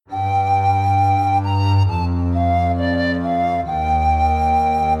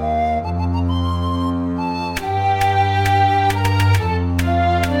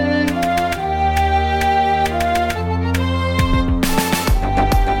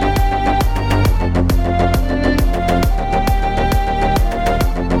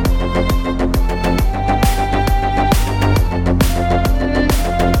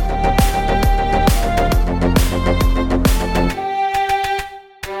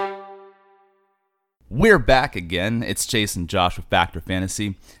We're back again. It's Chase and Josh with Factor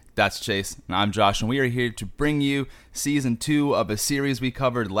Fantasy. That's Chase, and I'm Josh, and we are here to bring you Season 2 of a series we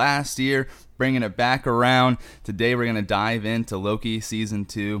covered last year, bringing it back around. Today we're going to dive into Loki Season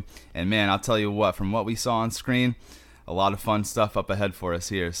 2, and man, I'll tell you what, from what we saw on screen, a lot of fun stuff up ahead for us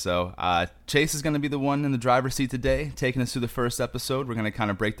here. So Chase is going to be the one in the driver's seat today, taking us through the first episode. We're going to kind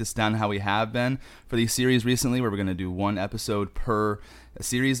of break this down how we have been for these series recently, where we're going to do one episode per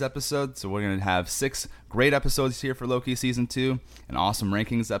series episode. So we're going to have 6 great episodes here for Loki Season 2, an awesome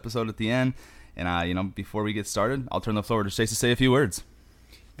rankings episode at the end. And, before we get started, I'll turn the floor to Chase to say a few words.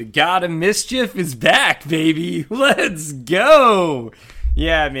 The God of Mischief is back, baby. Let's go.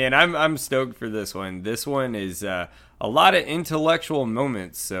 Yeah, man, I'm stoked for this one. This one is a lot of intellectual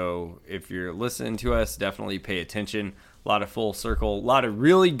moments, so if you're listening to us, definitely pay attention. A lot of full circle, a lot of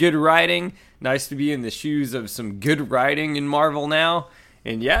really good writing. Nice to be in the shoes of some good writing in Marvel now.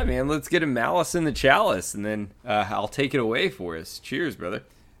 And yeah, man, let's get a Malice in the Chalice, and then I'll take it away for us. Cheers, brother.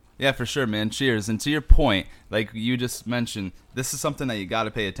 Yeah, for sure, man. Cheers. And to your point, like you just mentioned, this is something that you got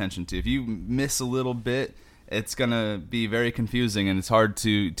to pay attention to. If you miss a little bit, it's going to be very confusing, and it's hard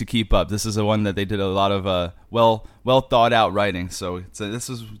to keep up. This is the one that they did a lot of well thought out writing. So there's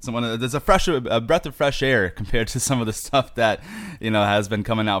a breath of fresh air compared to some of the stuff that has been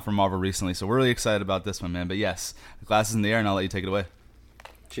coming out from Marvel recently. So we're really excited about this one, man. But yes, the glass is in the air, and I'll let you take it away.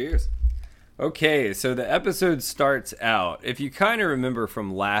 Cheers. Okay, so the episode starts out. If you kind of remember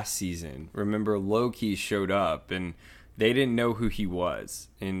from last season, Loki showed up, and they didn't know who he was,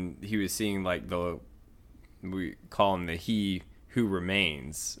 and he was seeing like we call him the He Who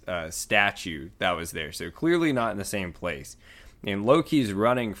Remains statue that was there. So clearly not in the same place. And Loki's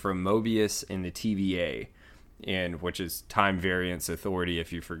running from Mobius and the TVA, which is Time Variance Authority,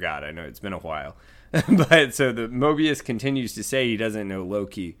 if you forgot. I know it's been a while. But so the Mobius continues to say he doesn't know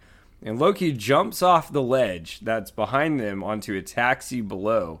Loki. And Loki jumps off the ledge that's behind them onto a taxi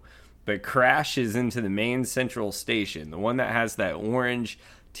below, but crashes into the main central station, the one that has that orange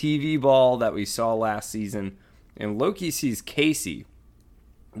TV ball that we saw last season. And Loki sees Casey,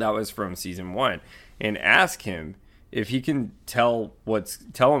 that was from season 1, and asks him if he can tell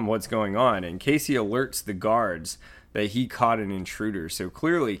him what's going on. And Casey alerts the guards that he caught an intruder. So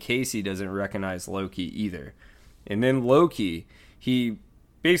clearly Casey doesn't recognize Loki either. And then Loki, he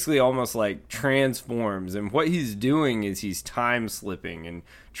basically almost like transforms, and what he's doing is he's time slipping and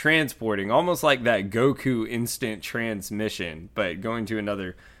transporting, almost like that Goku instant transmission, but going to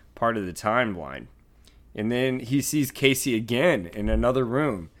another part of the timeline. And then he sees Casey again in another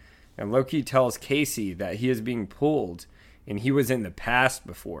room, and Loki tells Casey that he is being pulled and he was in the past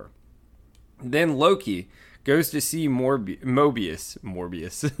before. Then Loki goes to see Mobius,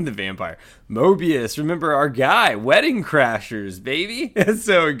 the vampire. Mobius, remember our guy, Wedding Crashers, baby.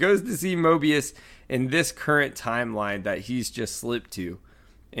 So it goes to see Mobius in this current timeline that he's just slipped to.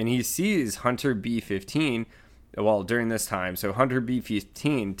 And he sees Hunter B-15, during this time. So Hunter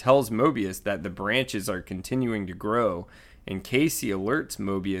B-15 tells Mobius that the branches are continuing to grow. And Casey alerts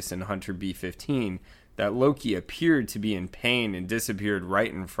Mobius and Hunter B-15 that Loki appeared to be in pain and disappeared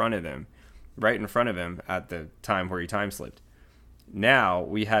right in front of him at the time where he time slipped. Now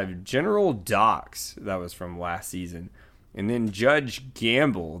we have General Dox, that was from last season, and then Judge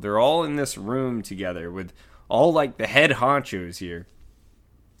Gamble. They're all in this room together with all like the head honchos here,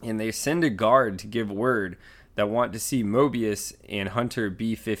 and they send a guard to give word that want to see Mobius and Hunter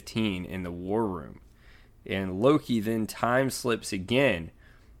B-15 in the war room. And Loki then time slips again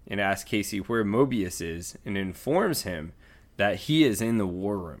and asks Casey where Mobius is and informs him that he is in the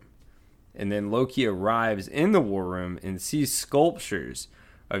war room. And then Loki arrives in the war room and sees sculptures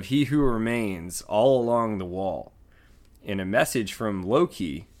of He Who Remains all along the wall. And a message from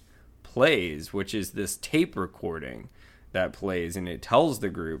Loki plays, which is this tape recording that plays, and it tells the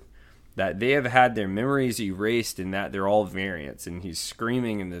group that they have had their memories erased and that they're all variants. And he's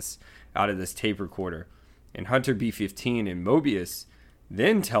screaming out of this tape recorder. And Hunter B-15 and Mobius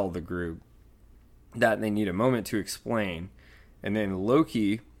then tell the group that they need a moment to explain. And then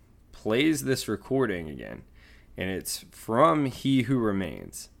Loki plays this recording again, and it's from He Who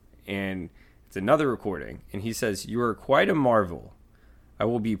Remains, and it's another recording, and he says, "You are quite a marvel. I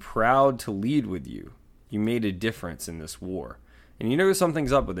will be proud to lead with you. You made a difference in this war." And you know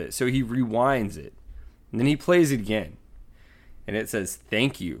something's up with it, so he rewinds it, and then he plays it again, and it says,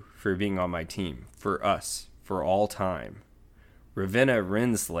 "Thank you for being on my team, for us, for all time. Ravenna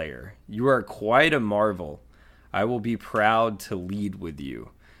Renslayer, you are quite a marvel. I will be proud to lead with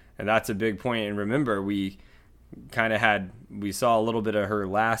you." And that's a big point. And remember, we saw a little bit of her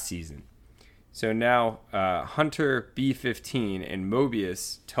last season. So now Hunter B-15 and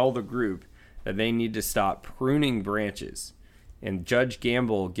Mobius tell the group that they need to stop pruning branches. And Judge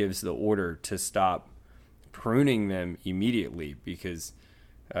Gamble gives the order to stop pruning them immediately because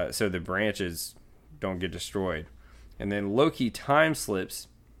so the branches don't get destroyed. And then Loki time slips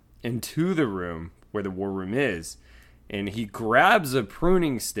into the room where the war room is, and he grabs a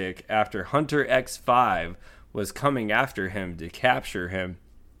pruning stick after Hunter X5 was coming after him to capture him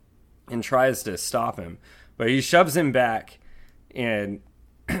and tries to stop him. But he shoves him back and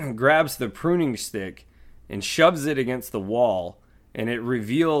grabs the pruning stick and shoves it against the wall, and it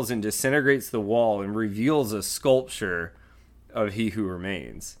reveals and disintegrates the wall and reveals a sculpture of He Who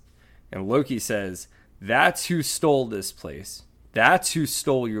Remains. And Loki says, "That's who stole this place. That's who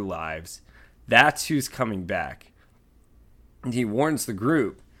stole your lives. That's who's coming back." And he warns the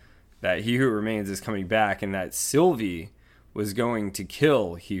group that He Who Remains is coming back and that Sylvie was going to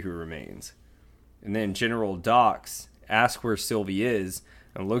kill He Who Remains. And then General Dox asks where Sylvie is,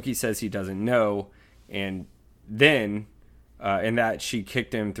 and Loki says he doesn't know, and then and that she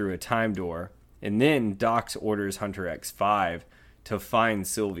kicked him through a time door. And then Dox orders Hunter X5 to find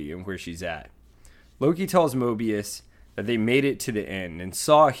Sylvie and where she's at. Loki tells Mobius that they made it to the end and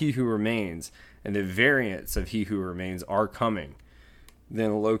saw He Who Remains, and the variants of He Who Remains are coming.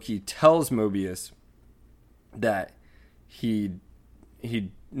 Then Loki tells Mobius that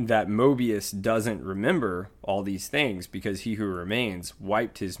that Mobius doesn't remember all these things because He Who Remains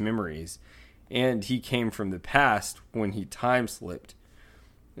wiped his memories, and he came from the past when he time slipped.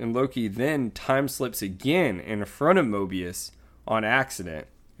 And Loki then time slips again in front of Mobius on accident,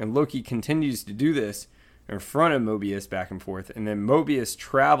 and Loki continues to do this in front of Mobius back and forth, and then Mobius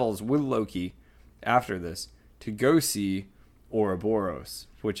travels with Loki after this to go see Ouroboros,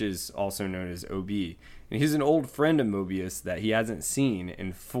 which is also known as OB. And he's an old friend of Mobius that he hasn't seen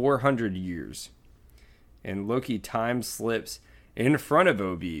in 400 years. And Loki time slips in front of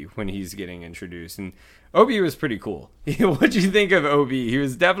OB when he's getting introduced. And OB was pretty cool. What'd you think of OB? He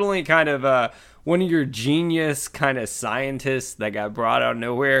was definitely kind of one of your genius kind of scientists that got brought out of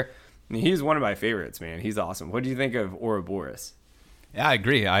nowhere. And he's one of my favorites, man. He's awesome. What do you think of Ouroboros? Yeah, I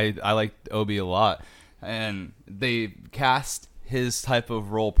agree. I liked Obi a lot. And they cast his type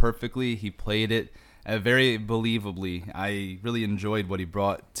of role perfectly. He played it very believably. I really enjoyed what he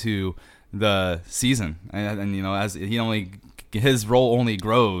brought to the season. And you know, as his role only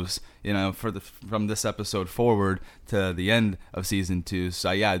grows, you know, from this episode forward to the end of season 2.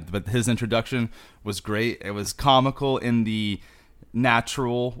 So yeah, but his introduction was great. It was comical in the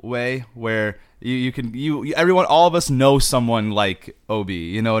natural way where everyone, all of us know someone like Obi,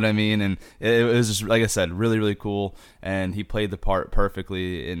 you know what I mean? And it was just, like I said, really, really cool. And he played the part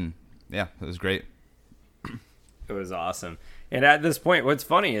perfectly. And yeah, it was great. It was awesome. And at this point, what's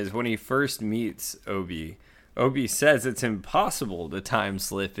funny is when he first meets Obi says it's impossible to time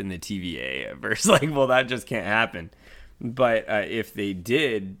slip in the TVA at first. Like, well, that just can't happen. But if they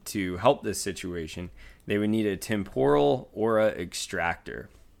did, to help this situation, they would need a temporal aura extractor.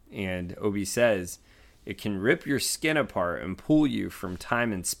 And Obi says it can rip your skin apart and pull you from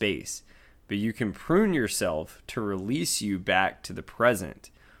time and space, but you can prune yourself to release you back to the present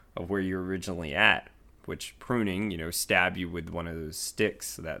of where you're originally at, which pruning, stab you with one of those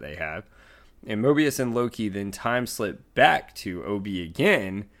sticks that they have. And Mobius and Loki then time slip back to Obi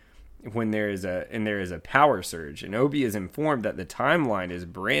again when there is a power surge, and Obi is informed that the timeline is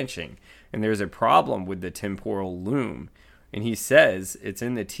branching and there's a problem with the temporal loom. And he says it's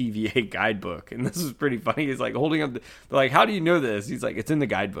in the TVA guidebook. And this is pretty funny. He's like holding up they're like, "How do you know this?" He's like, "It's in the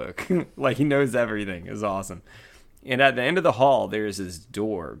guidebook." Like, he knows everything. It's awesome. And at the end of the hall, there's this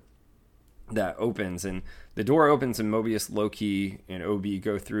door that opens, and the door opens, and Mobius, Loki, and Obi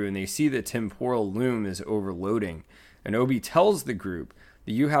go through, and they see the temporal loom is overloading. And Obi tells the group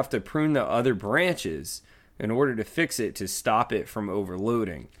that you have to prune the other branches in order to fix it, to stop it from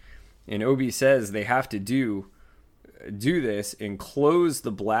overloading. And Obi says they have to do this and close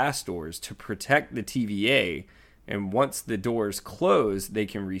the blast doors to protect the TVA. And once the doors close, they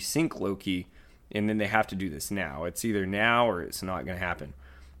can resync Loki, and then they have to do this now. It's either now or it's not going to happen.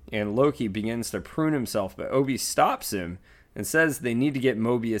 And Loki begins to prune himself, but Obi stops him and says they need to get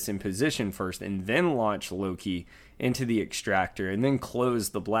Mobius in position first and then launch Loki into the extractor and then close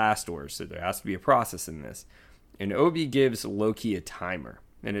the blast doors. So there has to be a process in this. And Obi gives Loki a timer,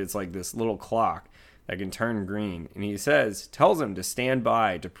 and it's like this little clock that can turn green. And he tells him to stand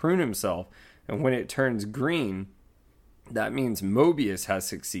by to prune himself, and when it turns green, that means Mobius has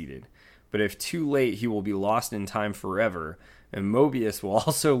succeeded. But if too late, he will be lost in time forever, and Mobius will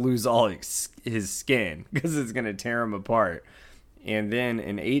also lose all his skin because it's going to tear him apart. And then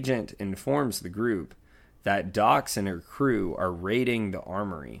an agent informs the group that Dox and her crew are raiding the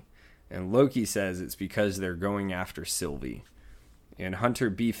armory. And Loki says it's because they're going after Sylvie. And Hunter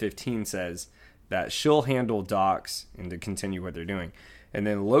B15 says that she'll handle Docs and to continue what they're doing. And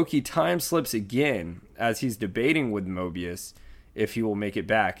then Loki time slips again as he's debating with Mobius if he will make it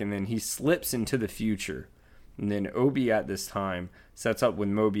back. And then he slips into the future. And then Obi at this time sets up with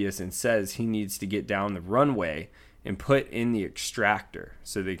Mobius and says he needs to get down the runway and put in the extractor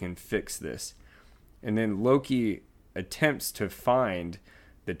so they can fix this. And then Loki attempts to find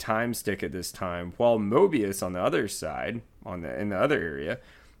the time stick at this time, while Mobius on the other side, in the other area,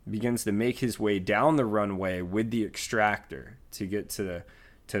 begins to make his way down the runway with the extractor to get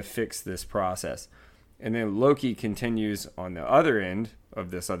to fix this process. And then Loki continues on the other end of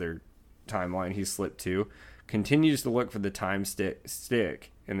this other timeline he slipped to, continues to look for the time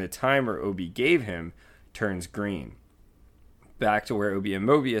stick, and the timer Obi gave him turns green. Back to where Obi and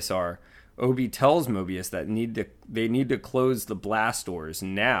Mobius are, Obi tells Mobius that they need to close the blast doors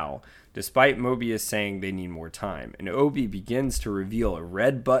now, despite Mobius saying they need more time. And Obi begins to reveal a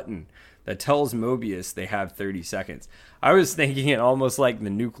red button that tells Mobius they have 30 seconds. I was thinking it almost like the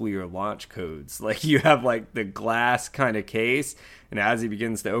nuclear launch codes. Like you have like the glass kind of case, and as he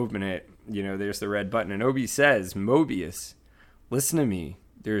begins to open it, there's the red button. And Obi says, Mobius, listen to me.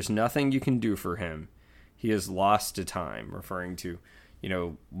 There's nothing you can do for him. He is lost to time, referring to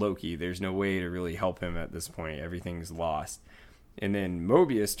Loki. There's no way to really help him at this point. Everything's lost. And then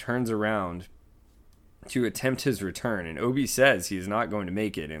Mobius turns around to attempt his return, and Obi says he is not going to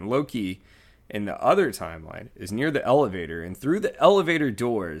make it. And Loki, in the other timeline, is near the elevator, and through the elevator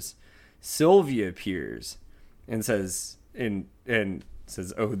doors, Sylvia appears and says,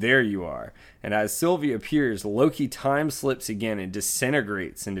 "Oh, there you are." And as Sylvia appears, Loki time slips again and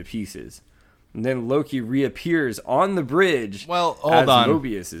disintegrates into pieces. And then Loki reappears on the bridge. Well, hold on.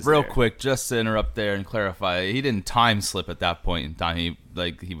 Mobius is real there. Quick, just to interrupt there and clarify, he didn't time slip at that point in time. He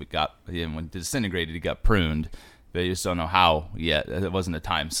when disintegrated, he got pruned. But you just don't know how yet. It wasn't a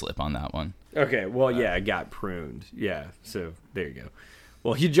time slip on that one. Okay, well, yeah, it got pruned. Yeah, so there you go.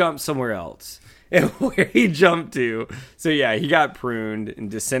 Well, he jumped somewhere else. And where he jumped to. So yeah, he got pruned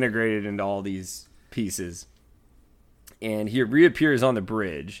and disintegrated into all these pieces. And he reappears on the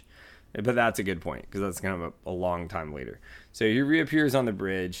bridge. But that's a good point, because that's kind of a long time later. So he reappears on the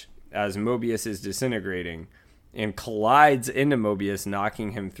bridge as Mobius is disintegrating and collides into Mobius,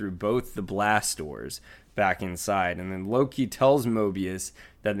 knocking him through both the blast doors back inside. And then Loki tells Mobius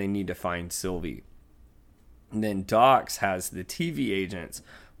that they need to find Sylvie. And then Docs has the TV agents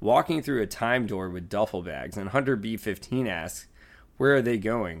walking through a time door with duffel bags. And Hunter B15 asks, where are they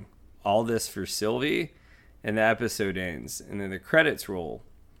going? All this for Sylvie? And the episode ends. And then the credits roll.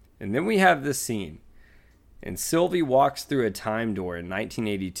 And then we have this scene. And Sylvie walks through a time door in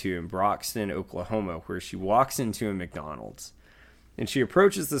 1982 in Broxton, Oklahoma, where she walks into a McDonald's. And she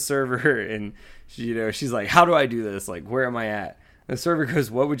approaches the server and she's like, how do I do this? Like, where am I at? And the server goes,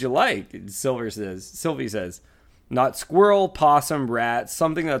 what would you like? And Sylvie says, not squirrel, possum, rat,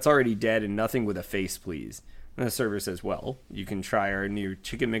 something that's already dead and nothing with a face, please. And the server says, well, you can try our new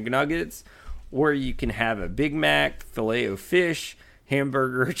chicken McNuggets, or you can have a Big Mac, filet o fish,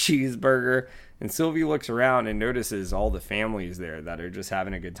 hamburger, cheeseburger. And Sylvie looks around and notices all the families there that are just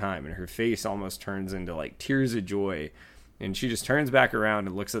having a good time. And her face almost turns into like tears of joy. And she just turns back around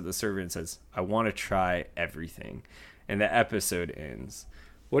and looks at the server and says, I want to try everything. And the episode ends.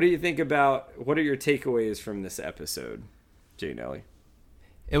 What do you think what are your takeaways from this episode, Jay Nelly?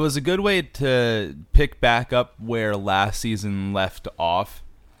 It was a good way to pick back up where last season left off.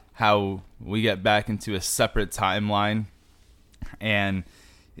 How we get back into a separate timeline. And,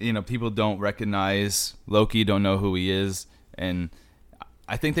 people don't recognize Loki, don't know who he is. And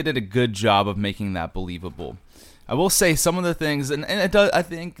I think they did a good job of making that believable. I will say some of the things, and it does, I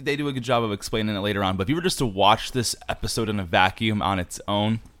think they do a good job of explaining it later on, but if you were just to watch this episode in a vacuum on its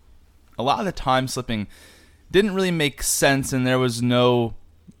own, a lot of the time slipping didn't really make sense, and there was no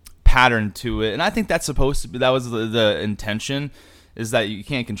pattern to it. And I think that's supposed to be, that was the intention, is that you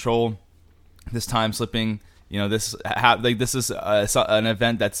can't control this time slipping. This is an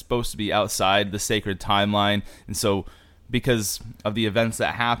event that's supposed to be outside the sacred timeline, and so because of the events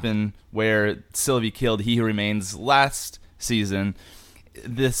that happen where Sylvie killed He Who Remains last season,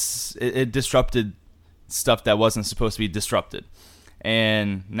 it disrupted stuff that wasn't supposed to be disrupted,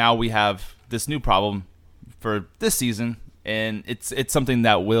 and now we have this new problem for this season, and it's something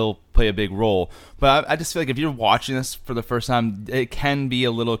that will play a big role. But I just feel like if you're watching this for the first time, it can be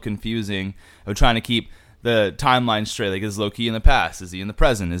a little confusing of trying to keep the timeline straight. Like, is Loki in the past? Is he in the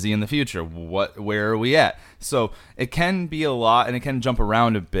present? Is he in the future? Where are we at? So it can be a lot, and it can jump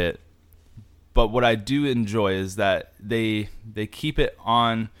around a bit. But what I do enjoy is that they keep it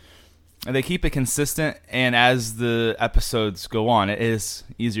on they keep it consistent, and as the episodes go on, it is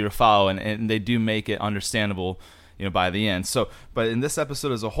easier to follow, and they do make it understandable, by the end. So, but in this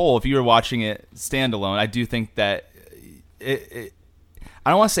episode as a whole, if you were watching it standalone, I do think that I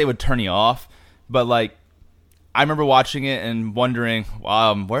don't want to say it would turn you off, but like, I remember watching it and wondering,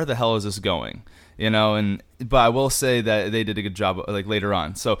 where the hell is this going? But I will say that they did a good job like later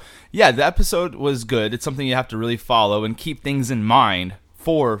on. So yeah, the episode was good. It's something you have to really follow and keep things in mind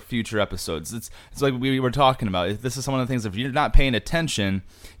for future episodes. It's like we were talking about. This is one of the things, if you're not paying attention,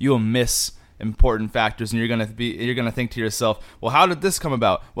 you'll miss important factors, and you're gonna think to yourself, well, how did this come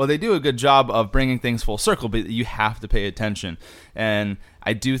about? Well, they do a good job of bringing things full circle, but you have to pay attention. And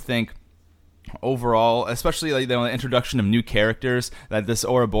I do think overall, especially like the introduction of new characters, that this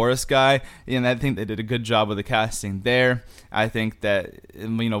Ouroboros guy, and I think they did a good job with the casting there. I think that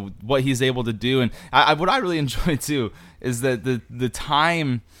what he's able to do, and what I really enjoy too is that the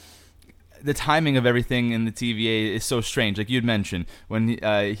timing of everything in the TVA is so strange. Like you'd mentioned, when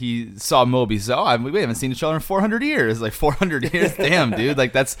he saw Moby, he said, we haven't seen each other in 400 years. Like 400 years? Damn, dude.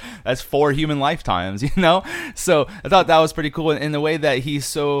 Like that's 4 human lifetimes, So I thought that was pretty cool. In the way that he's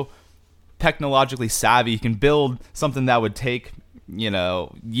so technologically savvy, he can build something that would take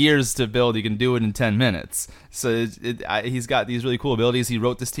years to build. He can do it in 10 minutes. So he's got these really cool abilities. He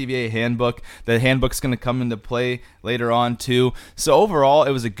wrote this TVA handbook. The handbook's going to come into play later on too. So overall,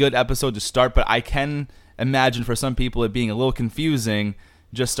 it was a good episode to start, but I can imagine for some people it being a little confusing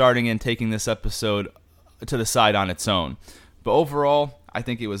just starting and taking this episode to the side on its own. But overall, I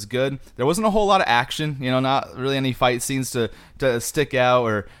think it was good. There wasn't a whole lot of action, not really any fight scenes to stick out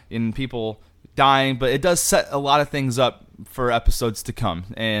or in people dying, but it does set a lot of things up for episodes to come.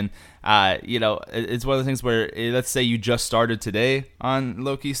 And it's one of the things where, let's say you just started today on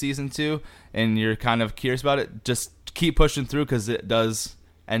Loki season 2 and you're kind of curious about it, just keep pushing through, because it does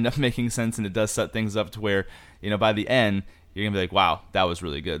end up making sense, and it does set things up to where by the end you're gonna be like, wow, that was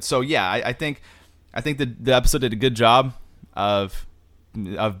really good. So yeah, I think the episode did a good job of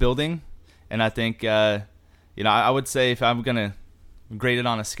building, and I think I would say, if I'm gonna grade it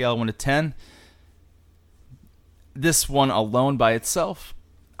on a scale of 1 to 10, this one alone by itself,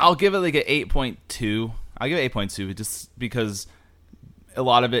 I'll give it like an 8.2. I'll give it 8.2 just because a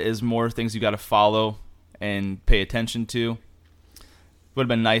lot of it is more things you got to follow and pay attention to. Would have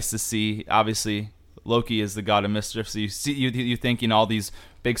been nice to see. Obviously, Loki is the God of Mischief, so you think all these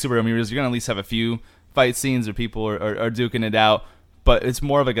big superhero movies, you're gonna at least have a few fight scenes or people are duking it out. But it's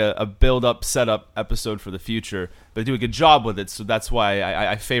more of like a build-up, set-up episode for the future. But they do a good job with it, so that's why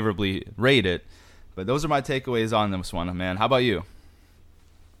I favorably rate it. But those are my takeaways on this one, man. How about you?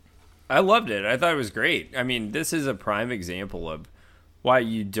 I loved it. I thought it was great. I mean, this is a prime example of why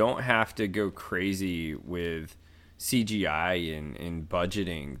you don't have to go crazy with CGI and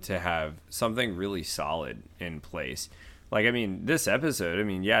budgeting to have something really solid in place. Like, I mean, this episode,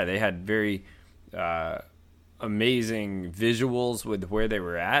 they had very amazing visuals with where they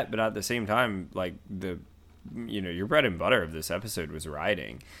were at, but at the same time, like your bread and butter of this episode was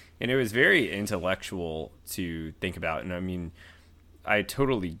writing, and it was very intellectual to think about. And I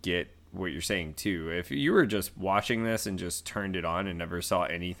totally get what you're saying too. If you were just watching this and just turned it on and never saw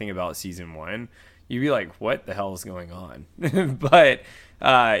anything about season 1, you'd be like, what the hell is going on? But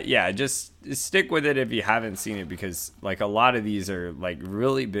just stick with it if you haven't seen it, because like a lot of these are like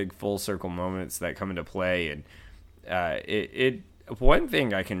really big full circle moments that come into play. And one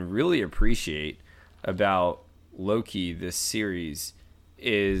thing I can really appreciate about Loki, this series,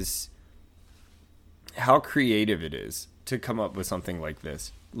 is how creative it is to come up with something like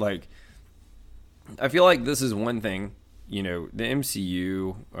this. Like, I feel like this is one thing, the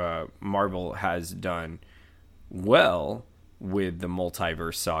MCU, Marvel has done well with the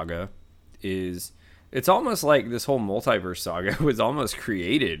multiverse saga, is it's almost like this whole multiverse saga was almost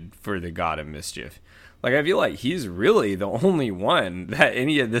created for the God of Mischief. Like, I feel like he's really the only one that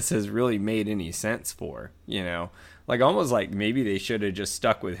any of this has really made any sense for, Like, almost like maybe they should have just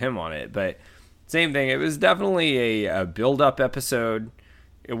stuck with him on it. But same thing, it was definitely a build-up episode.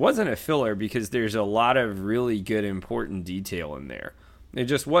 It wasn't a filler because there's a lot of really good, important detail in there. It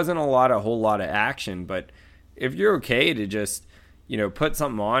just wasn't a whole lot of action. But if you're okay to just, put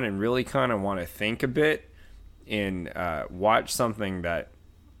something on and really kind of want to think a bit and watch something that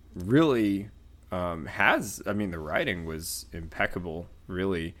really the writing was impeccable,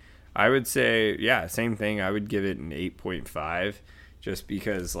 really. I would say, same thing. I would give it an 8.5 just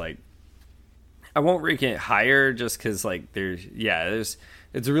because, like, I won't rank it higher just because, like,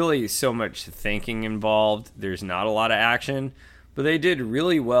 it's really so much thinking involved. There's not a lot of action, but they did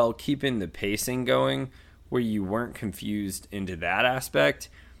really well keeping the pacing going where you weren't confused into that aspect.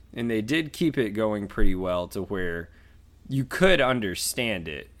 And they did keep it going pretty well to where you could understand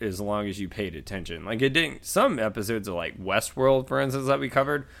it as long as you paid attention. Like, it didn't, some episodes of like Westworld, for instance, that we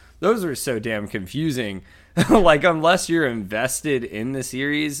covered, those were so damn confusing. Like, unless you're invested in the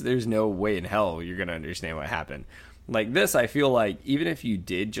series, there's no way in hell you're going to understand what happened. Like this, I feel like even if you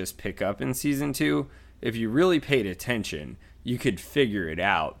did just pick up in season 2, if you really paid attention, you could figure it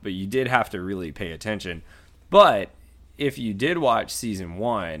out, but you did have to really pay attention. But if you did watch season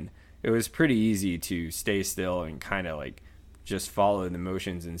 1, it was pretty easy to stay still and kind of like just follow the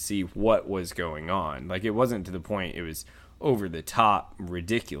motions and see what was going on. Like, it wasn't to the point it was over the top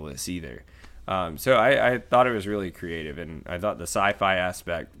ridiculous either. So I thought it was really creative, and I thought the sci-fi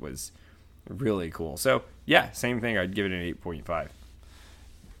aspect was really cool. So yeah, same thing. I'd give it an 8.5.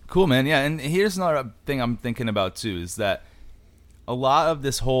 Cool, man. Yeah, and here's another thing I'm thinking about too, is that a lot of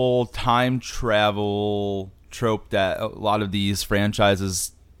this whole time travel trope that a lot of these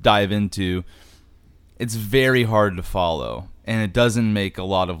franchises dive into, it's very hard to follow, and it doesn't make a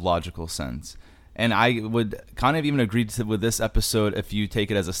lot of logical sense. And I would kind of even agree with this episode if you take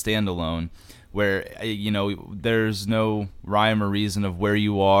it as a standalone, where, you know, there's no rhyme or reason of where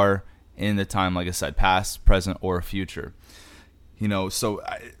you are in the time, like I said, past, present, or future. You know, so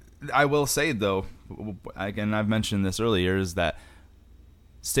I will say, though, again, I've mentioned this earlier, is that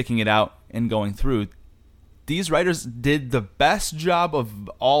sticking it out and going through, these writers did the best job of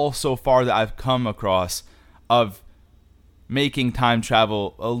all so far that I've come across of making time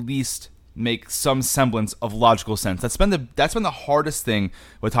travel at least make some semblance of logical sense. That's been the hardest thing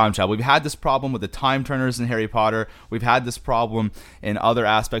with time travel. We've had this problem with the time turners in Harry Potter. We've had this problem in other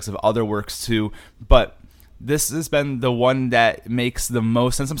aspects of other works too. But this has been the one that makes the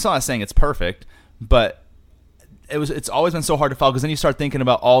most sense. I'm still not saying it's perfect, but it's always been so hard to follow, because then you start thinking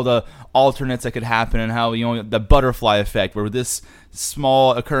about all the alternates that could happen and how, you know, the butterfly effect, where this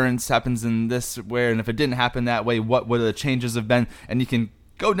small occurrence happens in this where, and if it didn't happen that way, what would the changes have been? And you can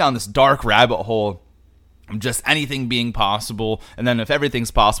go down this dark rabbit hole of just anything being possible, and then if everything's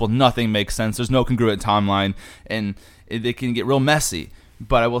possible, nothing makes sense. There's no congruent timeline, and it can get real messy.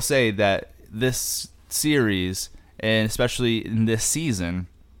 But I will say that this series, and especially in this season,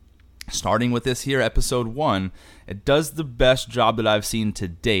 starting with this here, episode 1, it does the best job that I've seen to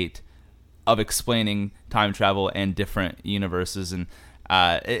date of explaining time travel and different universes, and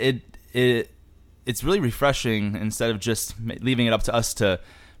it's really refreshing, instead of just leaving it up to us to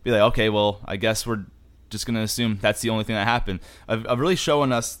be like, okay, well, I guess we're just going to assume that's the only thing that happened. I've really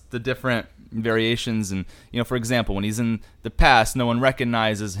showing us the different variations, and, you know, for example, when he's in the past, no one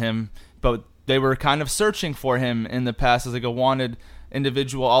recognizes him, but they were kind of searching for him in the past as like a wanted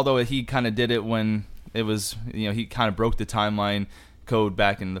individual, although he kind of did it when it was, you know, he kind of broke the timeline code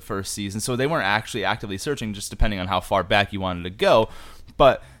back in the first season, so they weren't actually actively searching, just depending on how far back you wanted to go.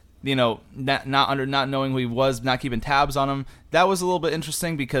 But, you know, not knowing who he was, not keeping tabs on him, that was a little bit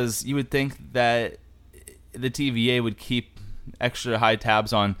interesting, because you would think that the TVA would keep extra high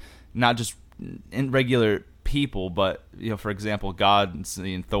tabs on not just in regular people, but, you know, for example, God,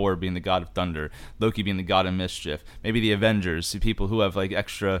 Thor being the god of thunder, Loki being the god of mischief, maybe the Avengers, people who have like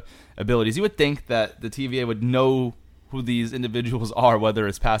extra abilities. You would think that the TVA would know who these individuals are, whether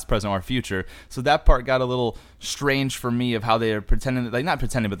it's past, present, or future. So that part got a little strange for me, of how they are pretending, like, not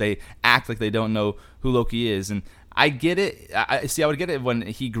pretending, but they act like they don't know who Loki is. And I get it. I would get it when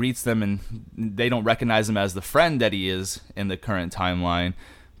he greets them and they don't recognize him as the friend that he is in the current timeline,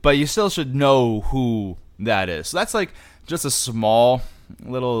 but you still should know who that is. So that's like just a small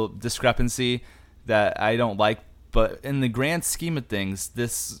little discrepancy that I don't like. But in the grand scheme of things,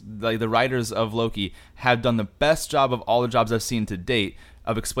 this, like, the writers of Loki have done the best job of all the jobs I've seen to date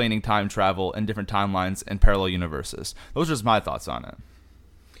of explaining time travel and different timelines and parallel universes. Those are just my thoughts on it.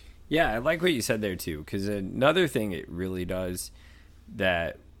 Yeah, I like what you said there too, because another thing it really does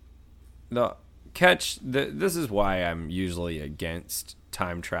that this is why I'm usually against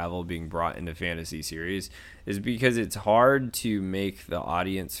time travel being brought into fantasy series, is because it's hard to make the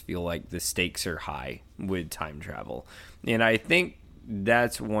audience feel like the stakes are high with time travel. And I think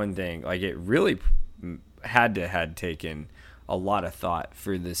that's one thing, like, it really had taken a lot of thought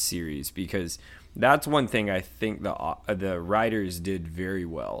for this series, because that's one thing I think the writers did very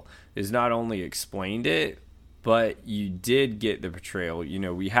well, is not only explained it, but you did get the portrayal. You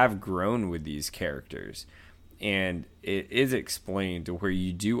know, we have grown with these characters, and it is explained to where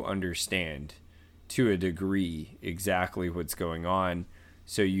you do understand to a degree exactly what's going on,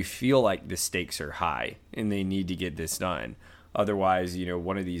 so you feel like the stakes are high and they need to get this done. Otherwise, you know,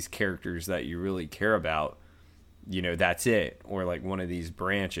 one of these characters that you really care about, you know, that's it. Or like one of these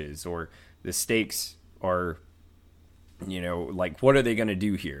branches, or the stakes are like, what are they going to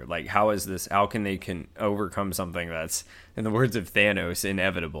do here? Like, how can they overcome something that's, in the words of Thanos,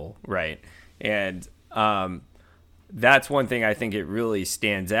 inevitable, right? And that's one thing I think it really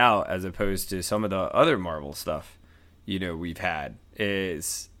stands out as opposed to some of the other Marvel stuff, we've had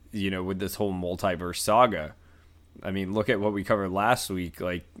is, with this whole multiverse saga. I mean, look at what we covered last week.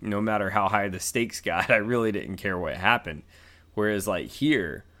 Like, no matter how high the stakes got, I really didn't care what happened. Whereas, like,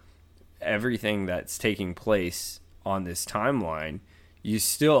 here, everything that's taking place on this timeline, you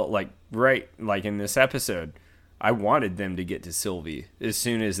still, like in this episode, I wanted them to get to Sylvie as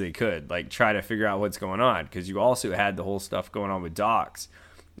soon as they could, like, try to figure out what's going on, because you also had the whole stuff going on with Docs,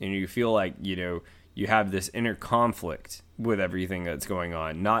 and you feel like, you have this inner conflict with everything that's going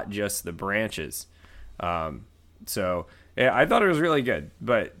on, not just the branches. So yeah, I thought it was really good.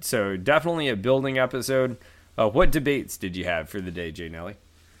 But so definitely a building episode. What debates did you have for the day, Jay Nelly?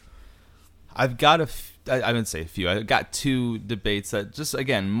 I've got I wouldn't say a few. I've got 2 debates that just,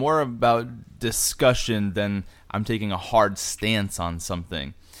 again, more about discussion than I'm taking a hard stance on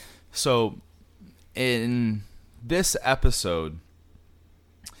something. So in this episode,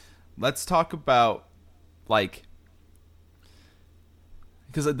 let's talk about, like,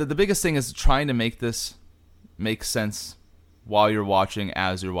 because the biggest thing is trying to make this make sense while you're watching,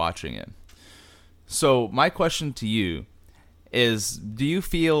 as you're watching it. So my question to you is, do you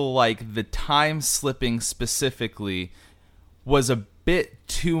feel like the time slipping specifically was a bit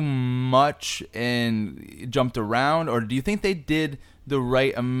too much and jumped around, or do you think they did the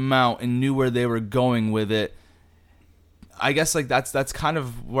right amount and knew where they were going with it? I guess, like, that's kind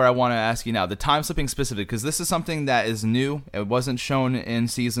of where I want to ask you now. The time slipping specific, because this is something that is new. It wasn't shown in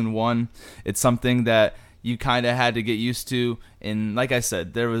season 1. It's something that you kind of had to get used to. And like I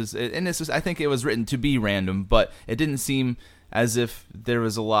said, I think it was written to be random, but it didn't seem as if there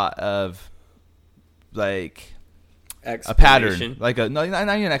was a lot of, like, a pattern, like not even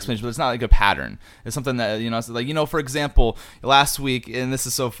an explanation, but it's not like a pattern. It's something that, it's like, for example, last week, and this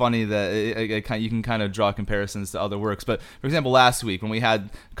is so funny that you can kind of draw comparisons to other works, but for example, last week when we had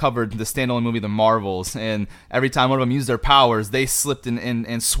covered the standalone movie The Marvels, and every time one of them used their powers, they slipped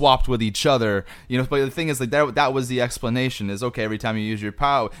and swapped with each other, but the thing is, like, that was the explanation, is, okay, every time you use your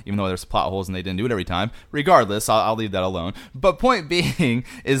power, even though there's plot holes and they didn't do it every time, regardless, I'll leave that alone. But point being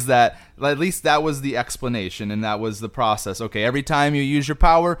is that at least that was the explanation, and that was the process. Okay, every time you use your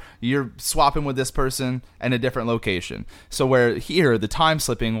power, you're swapping with this person in a different location. So where here, the time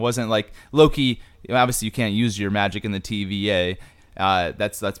slipping wasn't like Loki, obviously you can't use your magic in the TVA.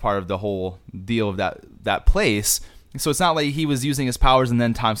 That's part of the whole deal of that place. So it's not like he was using his powers and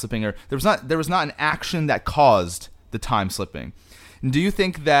then time slipping, or there was not an action that caused the time slipping. And do you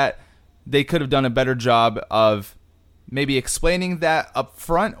think that they could have done a better job of maybe explaining that up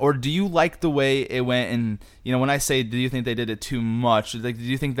front, or do you like the way it went? And, when I say, do you think they did it too much? Like, do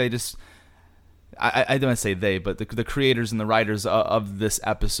you think they just, I don't want to say they, but the creators and the writers of this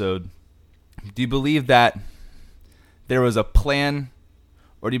episode, do you believe that there was a plan,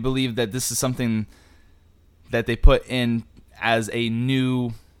 or do you believe that this is something that they put in as a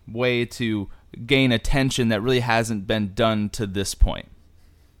new way to gain attention that really hasn't been done to this point?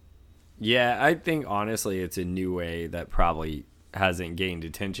 Yeah, I think, honestly, it's a new way that probably hasn't gained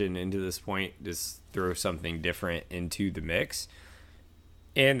attention into this point. Just throw something different into the mix.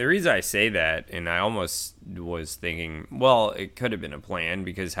 And the reason I say that, and I almost was thinking, well, it could have been a plan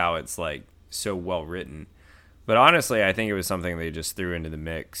because how it's, like, so well written. But honestly, I think it was something they just threw into the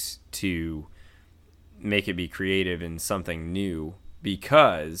mix to make it be creative and something new,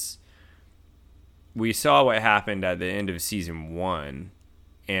 because we saw what happened at the end of season 1.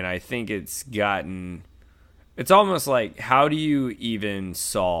 And I think it's almost like, how do you even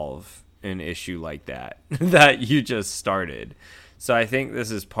solve an issue like that that you just started? So I think this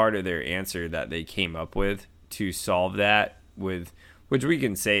is part of their answer that they came up with to solve that, with, which we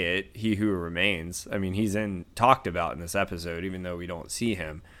can say it, He Who Remains. I mean, he's talked about in this episode, even though we don't see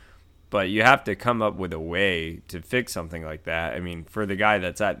him. But you have to come up with a way to fix something like that. I mean, for the guy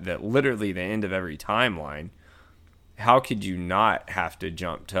that's at literally the end of every timeline, how could you not have to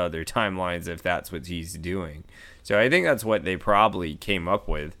jump to other timelines if that's what he's doing? So I think that's what they probably came up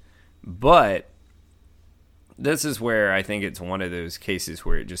with. But this is where I think it's one of those cases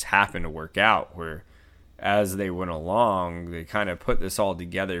where it just happened to work out, where as they went along, they kind of put this all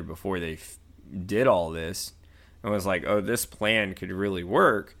together before they did all this, and was like, oh, this plan could really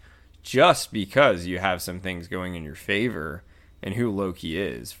work just because you have some things going in your favor and who Loki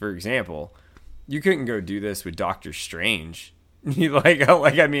is. For example, you couldn't go do this with Doctor Strange. You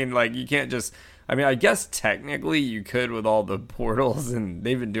can't just, I guess technically you could with all the portals, and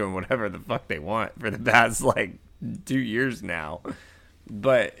they've been doing whatever the fuck they want for the past, 2 years now.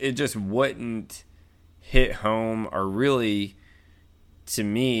 But it just wouldn't hit home, or really, to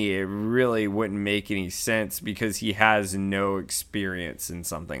me, it really wouldn't make any sense because he has no experience in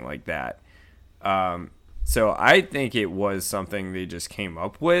something like that. So I think it was something they just came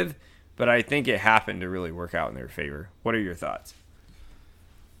up with, but I think it happened to really work out in their favor. What are your thoughts?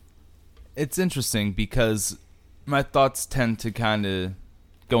 It's interesting because my thoughts tend to kind of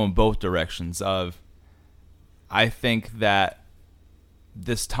go in both directions. I think that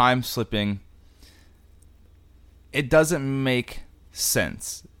this time slipping, it doesn't make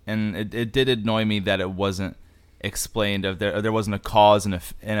sense, and it did annoy me that it wasn't explained. There wasn't a cause and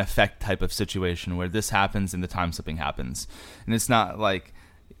an effect type of situation where this happens and the time slipping happens, and it's not like,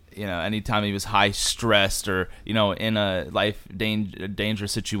 anytime he was high stressed or, in a life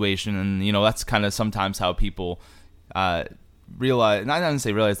dangerous situation. And, that's kind of sometimes how people realize, not even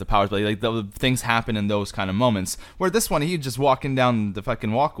say realize the powers, but like the things happen in those kind of moments. Where this one, he just walking down the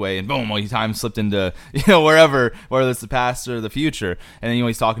fucking walkway and boom, he time slipped into, wherever, whether it's the past or the future. And then,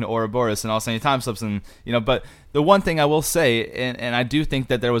 he's talking to Ouroboros and all of a sudden he time slips and, but the one thing I will say, and I do think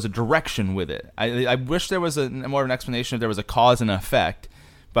that there was a direction with it. I wish there was more of an explanation if there was a cause and effect.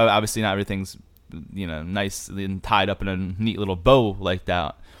 But obviously not everything's, nice and tied up in a neat little bow like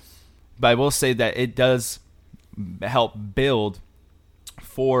that. But I will say that it does help build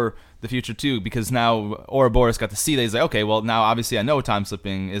for the future too, because now Ouroboros got to see that. He's like, okay, well, now obviously I know time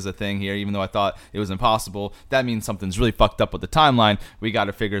slipping is a thing here, even though I thought it was impossible. That means something's really fucked up with the timeline. We got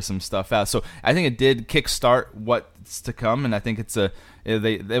to figure some stuff out. So I think it did kickstart what's to come, and I think it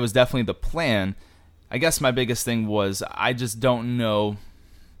was definitely the plan. I guess my biggest thing was I just don't know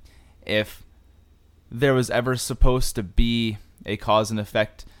if there was ever supposed to be a cause and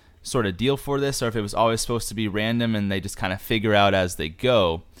effect sort of deal for this, or if it was always supposed to be random and they just kind of figure out as they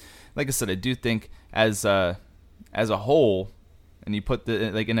go. Like I said, I do think as a whole, and you put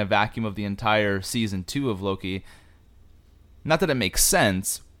in a vacuum of the entire season 2 of Loki, not that it makes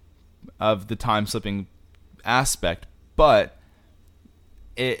sense of the time slipping aspect, but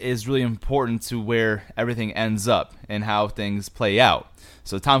it is really important to where everything ends up and how things play out.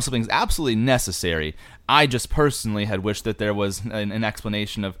 So time slipping is absolutely necessary. I just personally had wished that there was an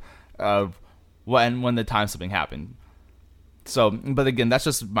explanation of when the time slipping happened. So, but again, that's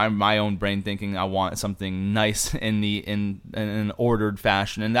just my own brain thinking. I want something nice in an ordered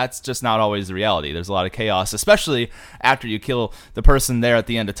fashion, and that's just not always the reality. There's a lot of chaos, especially after you kill the person there at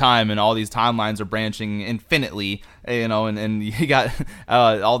the end of time, and all these timelines are branching infinitely, and you got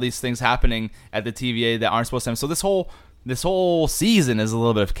all these things happening at the TVA that aren't supposed to happen. So this whole season is a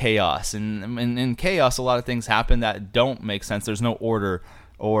little bit of chaos, and in chaos, a lot of things happen that don't make sense. There's no order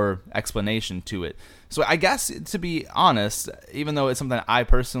or explanation to it. So I guess, to be honest, even though it's something I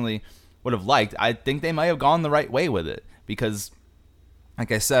personally would have liked, I think they might have gone the right way with it, because,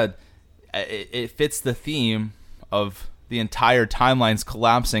 like I said, it fits the theme of the entire timelines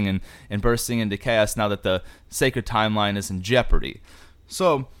collapsing and bursting into chaos now that the sacred timeline is in jeopardy.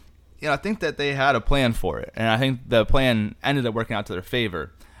 So, I think that they had a plan for it, and I think the plan ended up working out to their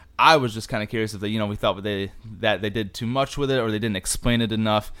favor. I was just kind of curious if we thought that they did too much with it, or they didn't explain it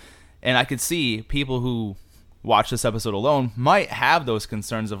enough. And I could see people who watch this episode alone might have those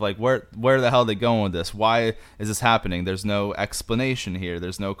concerns of like, where the hell are they going with this? Why is this happening? There's no explanation here.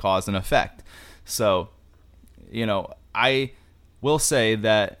 There's no cause and effect. So, I will say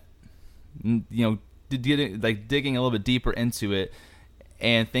that, digging a little bit deeper into it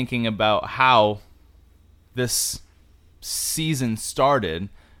and thinking about how this season started,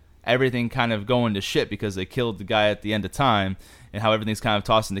 everything kind of going to shit because they killed the guy at the end of time, and how everything's kind of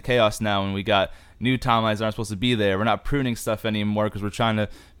tossed into chaos now, and we got new timelines that aren't supposed to be there. We're not pruning stuff anymore because we're trying to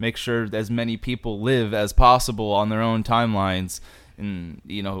make sure as many people live as possible on their own timelines. And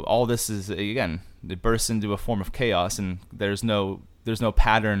all this is, again, it bursts into a form of chaos, and there's no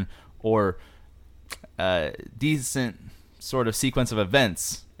pattern or decent sort of sequence of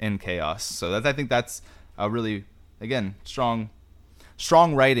events in chaos. So I think that's a really, again, strong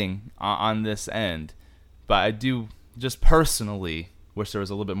writing on this end. But I do just personally wish there was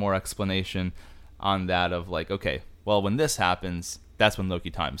a little bit more explanation on that of like, okay, well, when this happens, that's when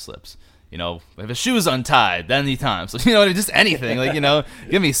Loki time slips. If his shoe's untied, then he time slips. Just anything.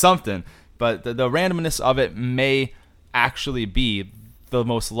 Give me something. But the randomness of it may actually be the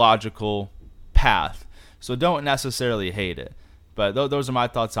most logical path. So don't necessarily hate it. But those are my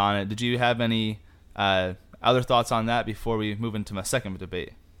thoughts on it. Did you have any other thoughts on that before we move into my second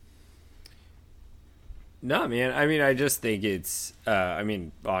debate? No, man. I mean, I just think it's,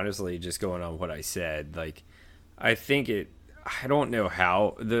 honestly, just going on what I said, like, I think I don't know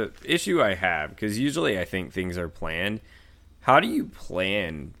how. The issue I have, because usually I think things are planned. How do you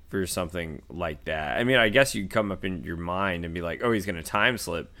plan for something like that? I mean, I guess you'd come up in your mind and be like, oh, he's going to time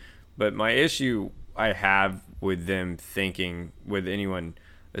slip. But my issue I have with them thinking, with anyone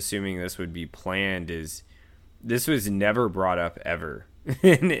assuming this would be planned, is this was never brought up ever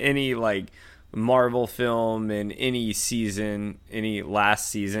in any like Marvel film, in any season, any last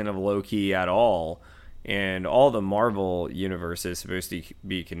season of Loki at all. And all the Marvel universe is supposed to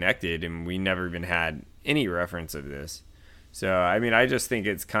be connected, and we never even had any reference of this. So, I mean, I just think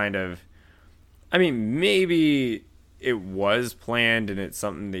it's kind of, I mean, maybe it was planned and it's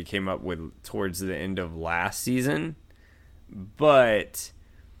something they came up with towards the end of last season, but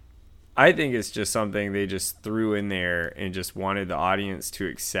I think it's just something they just threw in there and just wanted the audience to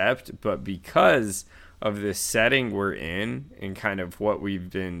accept. But because of the setting we're in and kind of what we've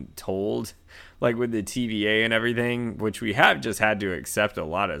been told, like with the TVA and everything, which we have just had to accept a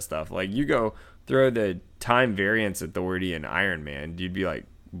lot of stuff. Like you go throw the time variance authority in Iron Man, you'd be like,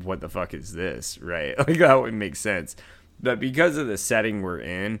 what the fuck is this, right? Like that would make sense. But because of the setting we're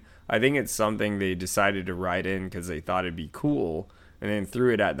in, I think it's something they decided to write in because they thought it'd be cool, and then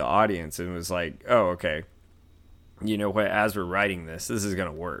threw it at the audience and was like, oh, okay, you know what, as we're writing this is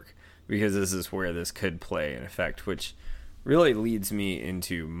going to work because this is where this could play an effect, which really leads me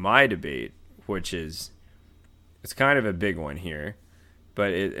into my debate, which is, it's kind of a big one here,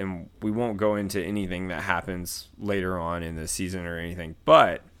 but and we won't go into anything that happens later on in the season or anything,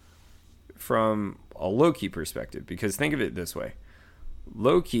 but from a Loki perspective, because think of it this way.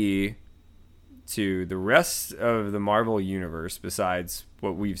 Loki, to the rest of the Marvel universe, besides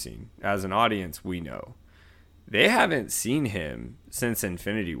what we've seen, as an audience, we know, they haven't seen him since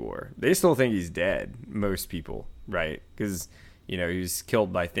Infinity War. They still think he's dead, most people, right? Because, you know, he was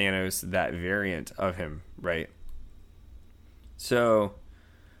killed by Thanos, that variant of him, right? So,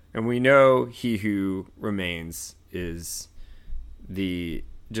 and we know He Who Remains is the,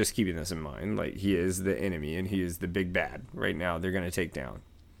 just keeping this in mind, like he is the enemy and he is the big bad right now they're going to take down.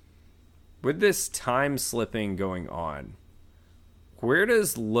 With this time slipping going on, where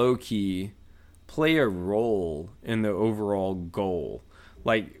does Loki play a role in the overall goal?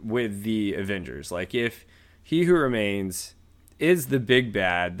 Like with the Avengers, like if He Who Remains is the big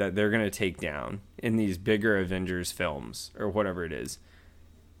bad that they're going to take down in these bigger Avengers films or whatever it is,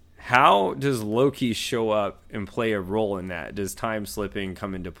 how does Loki show up and play a role in that? Does time slipping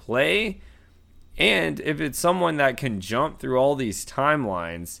come into play? And if it's someone that can jump through all these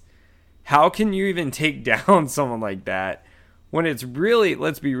timelines, how can you even take down someone like that when it's really,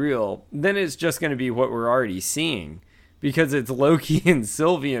 let's be real, then it's just going to be what we're already seeing, because it's Loki and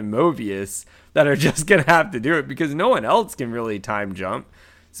Sylvie and Mobius that are just going to have to do it because no one else can really time jump.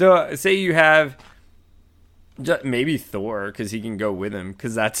 So say you have maybe Thor, because he can go with him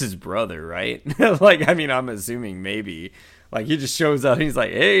because that's his brother, right? Like, I mean, I'm assuming maybe. Like, he just shows up and he's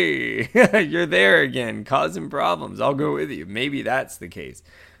like, hey, you're there again, causing problems. I'll go with you. Maybe that's the case.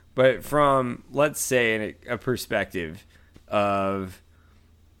 But from, let's say, a perspective of,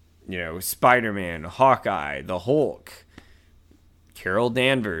 you know, Spider-Man, Hawkeye, the Hulk, Carol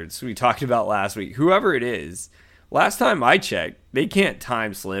Danvers, we talked about last week, whoever it is, last time I checked, they can't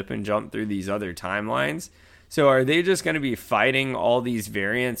time slip and jump through these other timelines. So are they just going to be fighting all these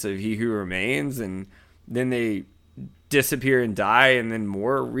variants of He Who Remains, and then they disappear and die and then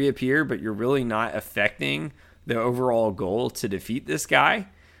more reappear, but you're really not affecting the overall goal to defeat this guy?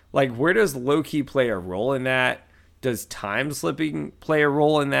 Like, where does Loki play a role in that? Does time slipping play a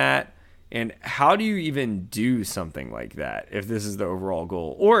role in that? And how do you even do something like that if this is the overall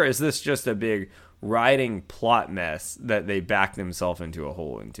goal? Or is this just a big writing plot mess that they back themselves into a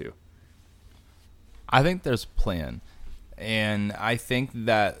hole into? I think there's a plan. And I think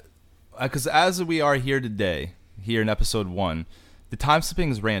that, because as we are here today, here in episode 1, the time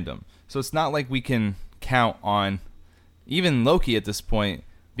slipping is random. So it's not like we can count on even Loki at this point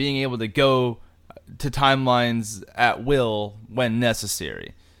being able to go to timelines at will when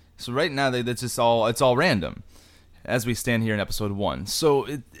necessary. So right now, it's all random as we stand here in episode 1. So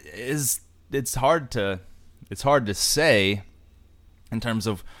it's hard to say in terms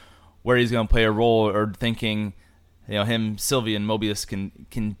of where he's going to play a role, or thinking, you know, him, Sylvie, and Mobius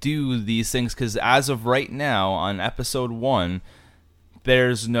can do these things, because as of right now on episode 1,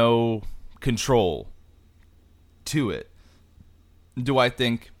 there's no control to it. Do I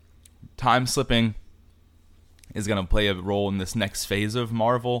think time slipping is going to play a role in this next phase of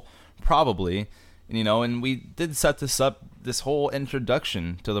Marvel? Probably. You know, and we did set this up, this whole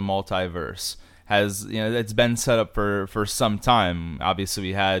introduction to the multiverse, has, it's been set up for some time. Obviously,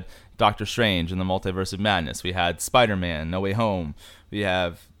 we had Doctor Strange in the Multiverse of Madness. We had Spider-Man, No Way Home. We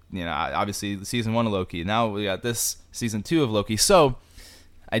have, obviously season 1 of Loki. Now we got this season 2 of Loki. So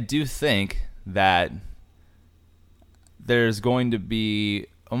I do think that there's going to be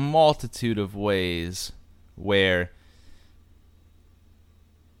a multitude of ways where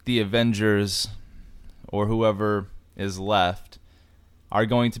the Avengers or whoever is left are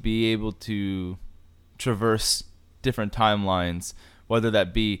going to be able to traverse different timelines, whether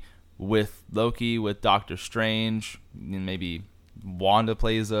that be with Loki, with Doctor Strange, maybe Wanda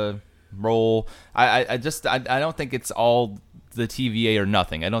plays a role. I don't think it's all the TVA or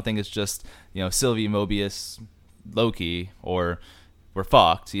nothing. I don't think it's just, Sylvie, Mobius, Loki, or we're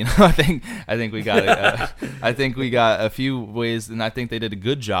fucked. I think we got a few ways, and I think they did a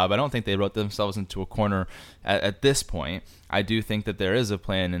good job. I don't think they wrote themselves into a corner at this point. I do think that there is a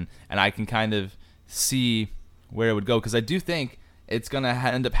plan, and I can kind of see where it would go, because I do think it's going to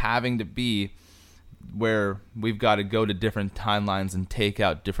end up having to be where we've got to go to different timelines and take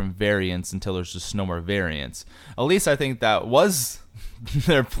out different variants until there's just no more variants. At least I think that was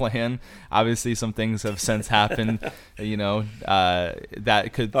their plan. Obviously, some things have since happened, that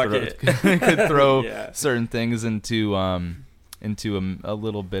could throw yeah. certain things into a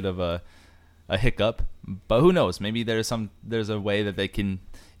little bit of a hiccup. But who knows? Maybe there's a way that they can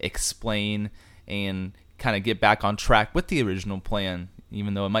explain and kind of get back on track with the original plan,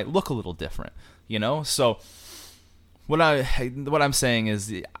 even though it might look a little different. So what I'm saying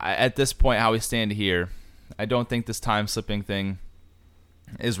is, at this point, how we stand here, I don't think this time slipping thing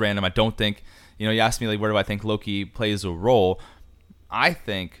is random. I don't think, you asked me, like, where do I think Loki plays a role? I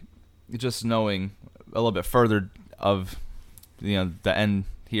think, just knowing a little bit further of, the end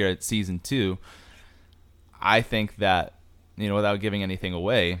here at season 2, I think that, without giving anything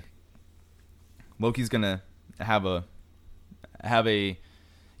away, Loki's gonna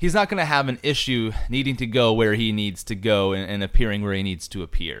he's not going to have an issue needing to go where he needs to go and appearing where he needs to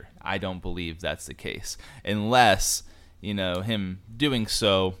appear. I don't believe that's the case. Unless, him doing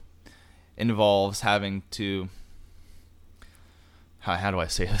so involves having to... How do I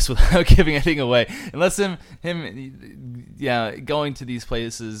say this without giving anything away? Unless him going to these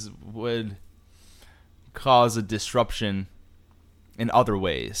places would cause a disruption in other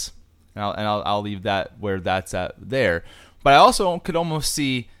ways. And I'll leave that where that's at there. But I also could almost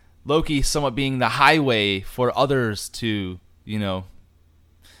see Loki somewhat being the highway for others to, I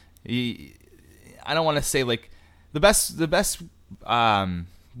don't want to say like the best,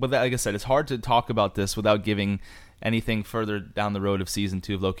 but like I said, it's hard to talk about this without giving anything further down the road of season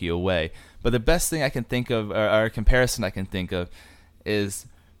 2 of Loki away. But the best thing I can think of, or a comparison I can think of, is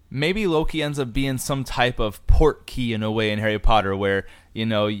maybe Loki ends up being some type of port key in a way in Harry Potter, where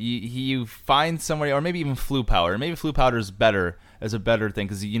you find somewhere, or maybe even flu powder. Maybe flu powder is a better thing,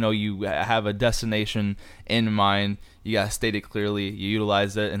 because you have a destination in mind. You gotta state it clearly. You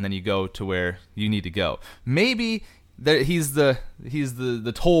utilize it, and then you go to where you need to go. Maybe he's the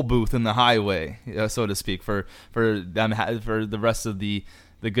toll booth in the highway, so to speak, for the rest of the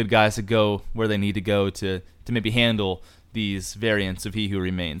good guys to go where they need to go to maybe handle these variants of He Who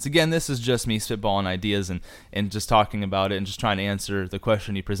Remains. Again, this is just me spitballing ideas and just talking about it and just trying to answer the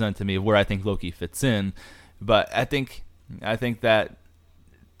question you presented to me of where I think Loki fits in. But I think that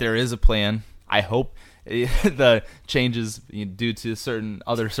there is a plan. I hope the changes due to certain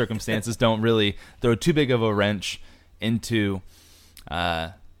other circumstances don't really throw too big of a wrench into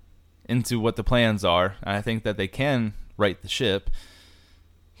what the plans are. And I think that they can right the ship.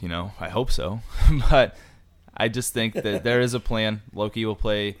 I hope so. But I just think that there is a plan. Loki will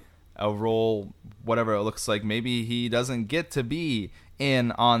play a role, whatever it looks like. Maybe he doesn't get to be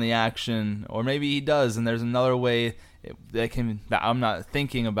in on the action, or maybe he does, and there's another way that I'm not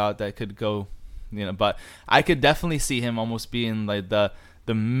thinking about that could go, but I could definitely see him almost being like the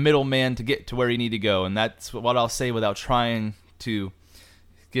middleman to get to where you need to go, and that's what I'll say without trying to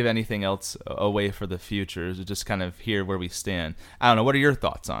give anything else away for the future. Just kind of hear where we stand. I don't know. What are your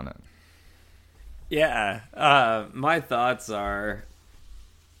thoughts on it? Yeah, my thoughts are,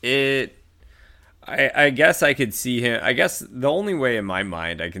 I guess I could see him. I guess the only way in my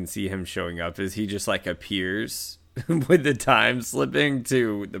mind I can see him showing up is he just like appears with the time slipping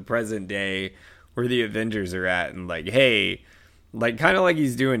to the present day where the Avengers are at, and like, hey, like kind of like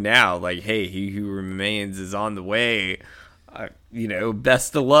he's doing now, like, hey, He Who Remains is on the way.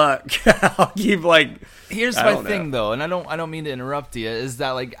 Best of luck. I'll keep like. Here's my thing though, and I don't mean to interrupt you. Is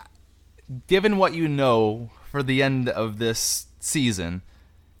that like, given what you know for the end of this season,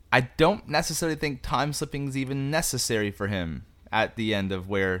 I don't necessarily think time slipping is even necessary for him at the end of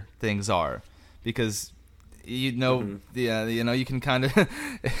where things are, because you can kind of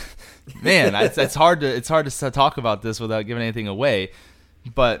man, it's hard to talk about this without giving anything away,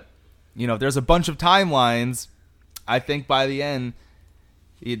 but there's a bunch of timelines. I think by the end,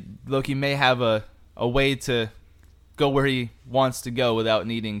 Loki may have a way to go where he wants to go without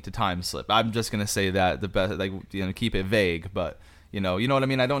needing to time slip. I'm just gonna say that the best, keep it vague, but you know what I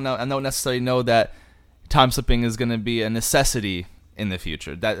mean. I don't necessarily know that time slipping is gonna be a necessity in the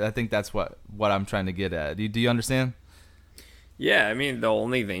future. I think that's what I'm trying to get at. Do you understand? Yeah, I mean, the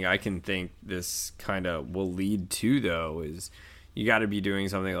only thing I can think this kind of will lead to, though, is you got to be doing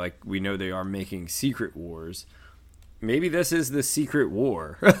something like, we know they are making Secret Wars. Maybe this is the Secret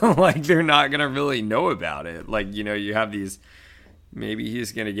War. Like, they're not going to really know about it. Like, you have these, maybe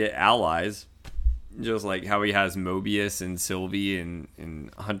he's going to get allies, just like how he has Mobius and Sylvie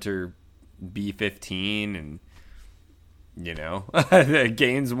and Hunter B-15 and,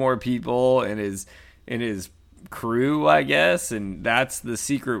 gains more people in his crew, I guess, and that's the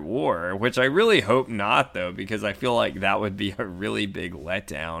Secret War, which I really hope not, though, because I feel like that would be a really big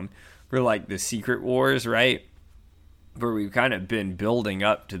letdown for like the Secret Wars, right? Where we've kind of been building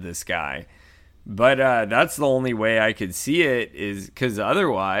up to this guy. But that's the only way I could see it, is because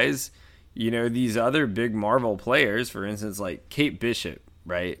otherwise, these other big Marvel players, for instance, like Kate Bishop,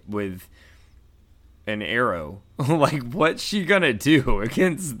 right, with an arrow, like what's she gonna do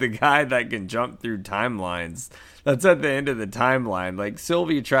against the guy that can jump through timelines? That's at the end of the timeline. Like,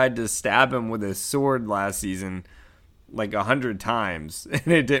 Sylvie tried to stab him with a sword last season like 100 times and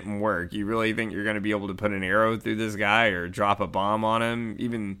it didn't work. You really think you're gonna be able to put an arrow through this guy or drop a bomb on him?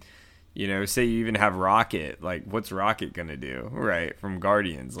 Even say you even have Rocket, like what's Rocket gonna do, right, from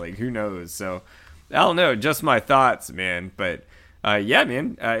Guardians? Like, who knows? So I don't know, just my thoughts, man. But yeah,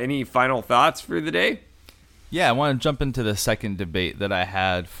 man. Any final thoughts for the day? Yeah, I want to jump into the second debate that I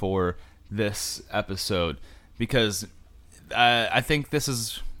had for this episode, because I think this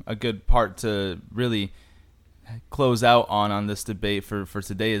is a good part to really close out on this debate for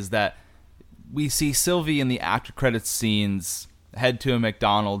today, is that we see Sylvie in the after credits scenes head to a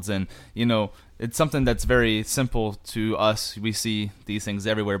McDonald's, and it's something that's very simple to us. We see these things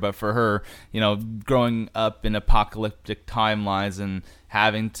everywhere, but for her, growing up in apocalyptic timelines and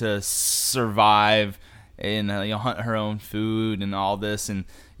having to survive and hunt her own food and all this, and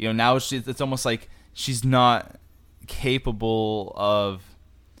now it's almost like she's not capable of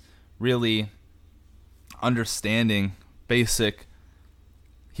really understanding basic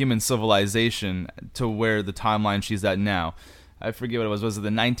human civilization to where the timeline she's at now. I forget what it was. Was it the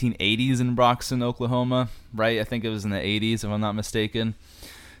 1980s in Broxton, Oklahoma? Right? I think it was in the 80s, if I'm not mistaken.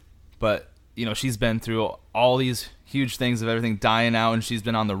 But, she's been through all these huge things of everything dying out, and she's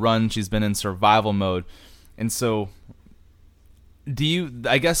been on the run. She's been in survival mode. And so,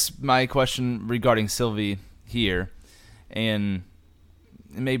 I guess my question regarding Sylvie here, and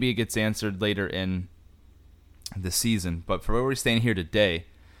maybe it gets answered later in the season, but for where we're staying here today,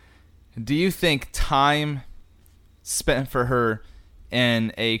 do you think time spent for her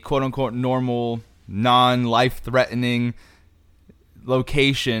in a quote-unquote normal, non-life-threatening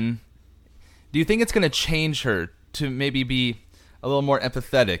location, do you think it's going to change her to maybe be a little more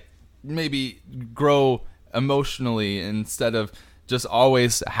empathetic, maybe grow emotionally instead of just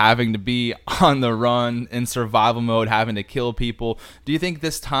always having to be on the run in survival mode, having to kill people? Do you think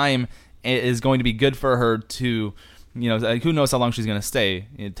this time is going to be good for her to, who knows how long she's going to stay?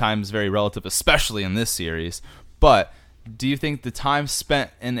 Time's very relative, especially in this series. But do you think the time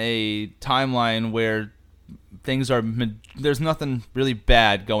spent in a timeline where there's nothing really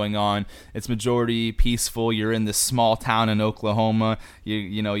bad going on, it's majority peaceful, you're in this small town in Oklahoma,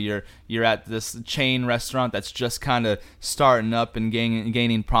 you're at this chain restaurant that's just kind of starting up and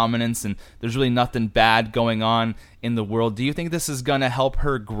gaining prominence, and there's really nothing bad going on in the world, do you think this is going to help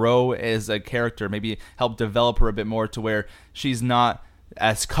her grow as a character, maybe help develop her a bit more to where she's not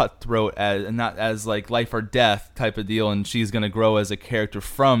as cutthroat and not as like life or death type of deal, and she's going to grow as a character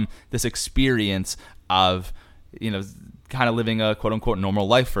from this experience of kind of living a quote-unquote normal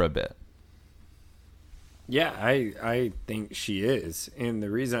life for a bit? Yeah, I think she is. And the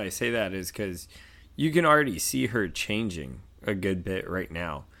reason I say that is because you can already see her changing a good bit right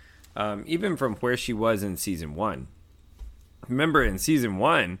now. Even from where she was in season 1. Remember, in season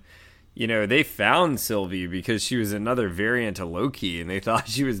 1, they found Sylvie because she was another variant of Loki, and they thought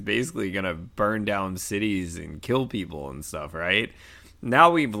she was basically going to burn down cities and kill people and stuff, right?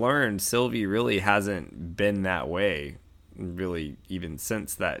 Now we've learned Sylvie really hasn't been that way, really, even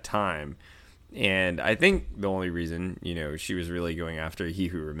since that time. And I think the only reason, she was really going after He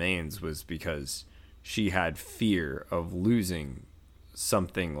Who Remains was because she had fear of losing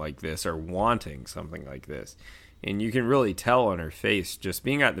something like this or wanting something like this. And you can really tell on her face just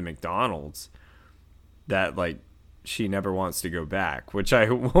being at the McDonald's that like she never wants to go back, which I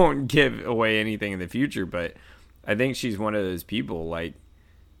won't give away anything in the future, but I think she's one of those people. Like,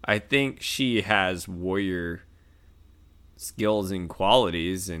 I think she has warrior skills and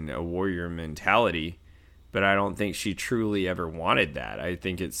qualities and a warrior mentality, but I don't think she truly ever wanted that. I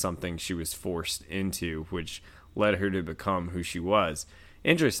think it's something she was forced into, which led her to become who she was.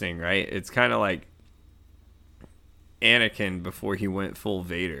 Interesting, right? It's kind of like Anakin before he went full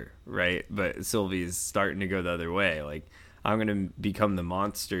Vader, right? But Sylvie's starting to go the other way. Like, I'm going to become the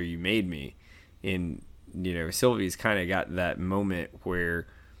monster you made me. And, you know, Sylvie's kind of got that moment where,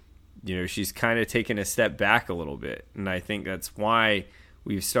 you know, she's kind of taken a step back a little bit. And I think that's why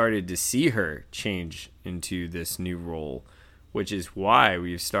we've started to see her change into this new role, which is why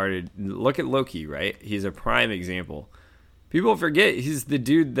we've started. Look at Loki, right? He's a prime example. People forget he's the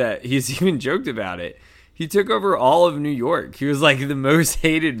dude that he's even joked about it. He took over all of New York. He was like the most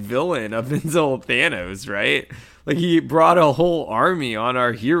hated villain up until Thanos, right? Like, he brought a whole army on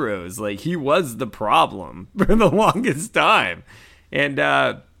our heroes. Like, he was the problem for the longest time.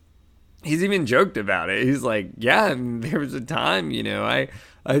 And he's even joked about it. He's like, yeah, there was a time, you know,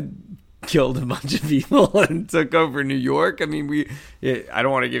 I killed a bunch of people and took over New York. I mean, I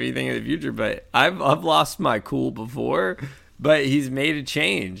don't want to give anything in the future, but I've lost my cool before. But he's made a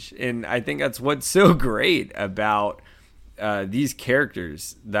change, and I think that's what's so great about these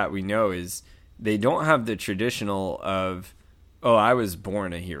characters that we know is they don't have the traditional of, oh, I was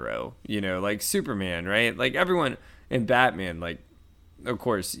born a hero, you know, like Superman, right? Like everyone in Batman, like, of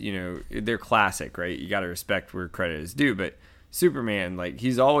course, you know, they're classic, right? You got to respect where credit is due, but Superman, like,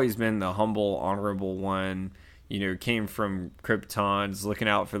 he's always been the humble, honorable one, you know, came from Krypton's looking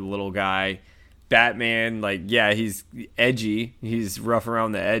out for the little guy. Batman, like, yeah, he's edgy, he's rough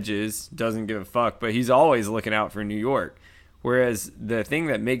around the edges, doesn't give a fuck, but he's always looking out for New York. Whereas the thing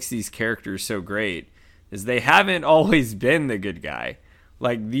that makes these characters so great is they haven't always been the good guy.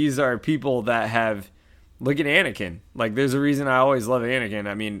 Like, these are people that have, look at Anakin. Like, there's a reason I always love Anakin.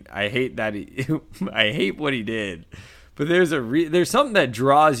 I mean, I hate that I hate what he did, but there's something that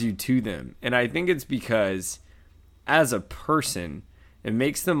draws you to them, and I think it's because as a person, it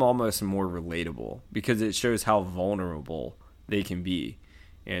makes them almost more relatable because it shows how vulnerable they can be.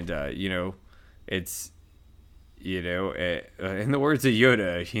 And, you know, it's, you know, in the words of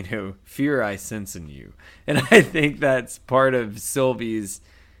Yoda, you know, fear I sense in you. And I think that's part of Sylvie's,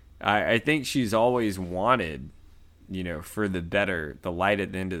 I think she's always wanted, you know, for the better, the light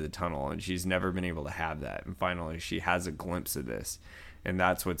at the end of the tunnel. And she's never been able to have that. And finally, she has a glimpse of this. And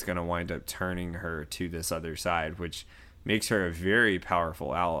that's what's going to wind up turning her to this other side, which makes her a very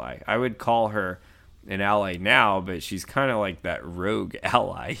powerful ally. I would call her an ally now, but she's kind of like that rogue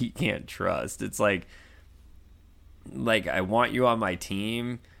ally you can't trust. It's like I want you on my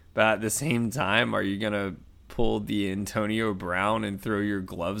team, but at the same time, are you going to pull the Antonio Brown and throw your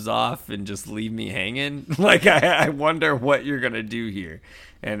gloves off and just leave me hanging? Like, I wonder what you're going to do here.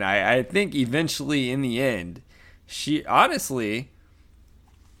 And I think eventually in the end, she honestly,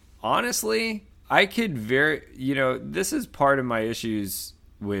 I could you know, this is part of my issues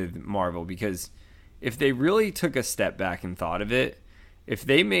with Marvel, because if they really took a step back and thought of it, if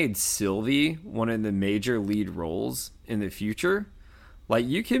they made Sylvie one of the major lead roles in the future, like,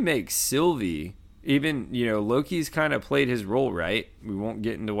 you can make Sylvie, even, you know, Loki's kind of played his role, right? We won't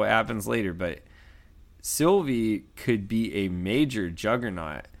get into what happens later, but Sylvie could be a major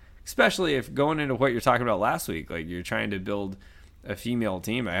juggernaut, especially if going into what you're talking about last week, like, you're trying to build a female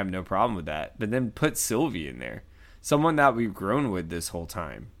team. I have no problem with that, but then put Sylvie in there, someone that we've grown with this whole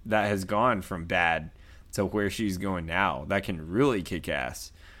time, that has gone from bad to where she's going now, that can really kick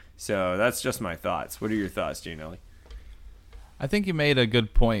ass. So that's just my thoughts. What are your thoughts, Gianelli? I think you made a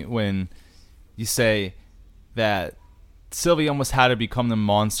good point when you say that Sylvie almost had to become the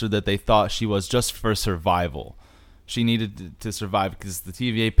monster that they thought she was just for survival. She needed to survive because the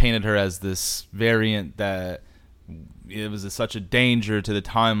TVA painted her as this variant that it was such a danger to the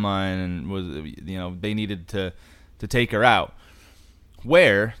timeline, and was, you know, they needed to take her out.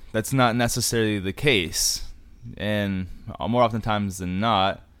 Where that's not necessarily the case, and more oftentimes than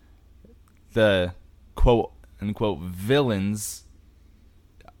not, the quote unquote villains,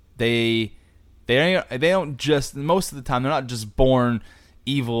 they don't just, most of the time they're not just born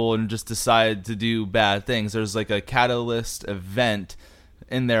evil and just decide to do bad things. There's like a catalyst event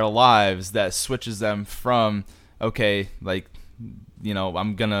in their lives that switches them from, okay, like, you know,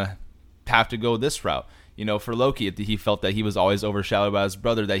 I'm gonna have to go this route. for Loki, he felt that he was always overshadowed by his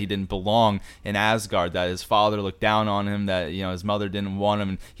brother, that he didn't belong in Asgard, that his father looked down on him, that his mother didn't want him,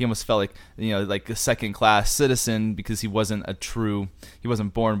 and he almost felt like a second class citizen because he wasn't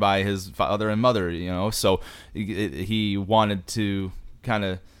born by his father and mother. So he wanted to kind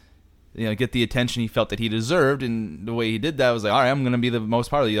of get the attention he felt that he deserved, and the way he did that was like, all right, I'm gonna be the most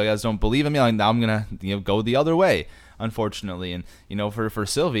powerful. You guys don't believe in me, now I'm gonna go the other way, unfortunately. And for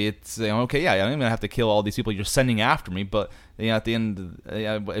Sylvie, it's okay, yeah, I'm gonna have to kill all these people you're sending after me, but at the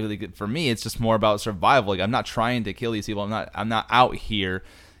end, for me, it's just more about survival. Like, I'm not trying to kill these people. I'm not out here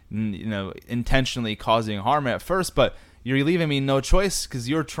intentionally causing harm at first, but you're leaving me no choice because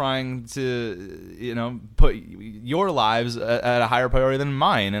you're trying to, put your lives at a higher priority than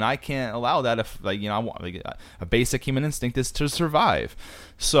mine, and I can't allow that. If I want, a basic human instinct is to survive.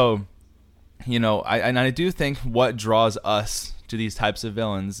 So, I do think what draws us to these types of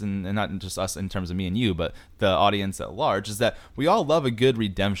villains, and not just us in terms of me and you, but the audience at large, is that we all love a good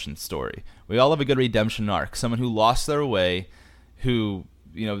redemption story. We all love a good redemption arc. Someone who lost their way, who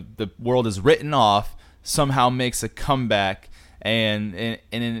the world is written off, somehow makes a comeback and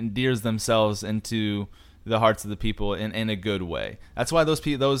endears themselves into the hearts of the people in a good way. That's why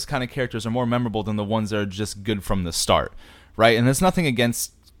those kind of characters are more memorable than the ones that are just good from the start, right? And there's nothing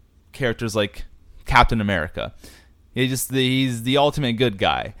against characters like Captain America. He's the ultimate good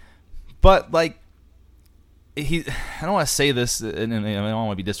guy, but I don't want to say this, and I don't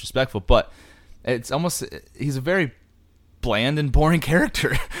want to be disrespectful, but it's almost, he's a very bland and boring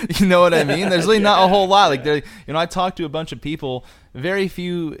character. You know what I mean? There's really not a whole lot. I talked to a bunch of people. Very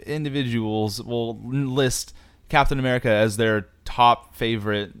few individuals will list Captain America as their top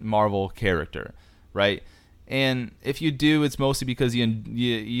favorite Marvel character, right? And if you do, it's mostly because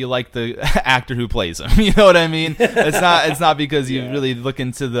you like the actor who plays him. You know what I mean? It's not because you really look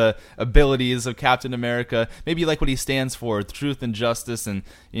into the abilities of Captain America. Maybe you like what he stands for: truth and justice, and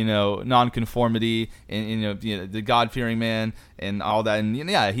nonconformity, and the God-fearing man, and all that.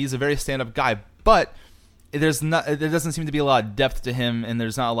 And he's a very stand-up guy, but there doesn't seem to be a lot of depth to him, and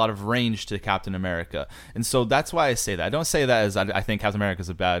there's not a lot of range to Captain America. And so that's why I say that. I don't say that as I think Captain America is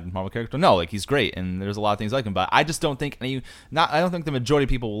a bad Marvel character. No, he's great, and there's a lot of things like him, but I just don't think I don't think the majority of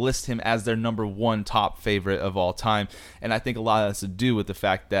people will list him as their number one top favorite of all time. And I think a lot of that has to do with the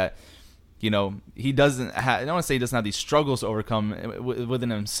fact that he doesn't have, I don't want to say he doesn't have these struggles to overcome within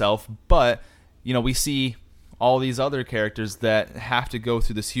himself, but we see all these other characters that have to go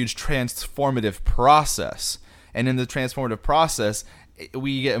through this huge transformative process. And in the transformative process,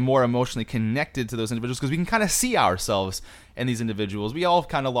 we get more emotionally connected to those individuals because we can kind of see ourselves in these individuals. We all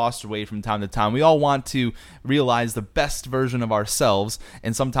kind of lost our way from time to time. We all want to realize the best version of ourselves,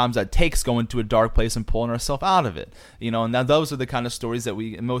 and sometimes that takes going to a dark place and pulling ourselves out of it. And now those are the kind of stories that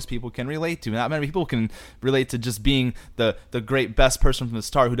most people can relate to. Not many people can relate to just being the great best person from the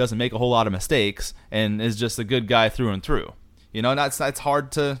start who doesn't make a whole lot of mistakes and is just a good guy through and through. And it's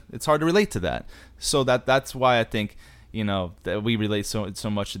hard to relate to that. So that's why I think that we relate so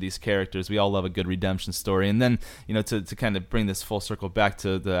much to these characters. We all love a good redemption story. And then, to kind of bring this full circle back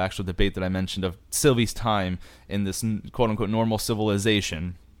to the actual debate that I mentioned of Sylvie's time in this quote-unquote normal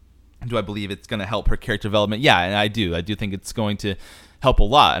civilization, do I believe it's going to help her character development? Yeah, and I do. I do think it's going to help a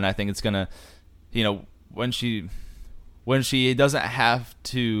lot. And I think it's going to, when she doesn't have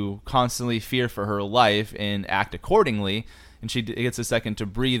to constantly fear for her life and act accordingly, and she gets a second to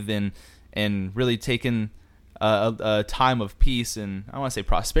breathe in and really take in a time of peace, and I don't want to say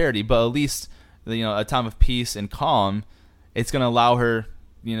prosperity, but at least a time of peace and calm, it's going to allow her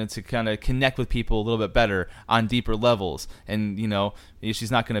to kind of connect with people a little bit better on deeper levels. And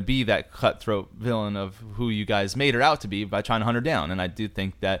she's not going to be that cutthroat villain of who you guys made her out to be by trying to hunt her down. And I do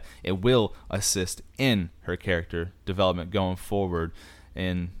think that it will assist in her character development going forward.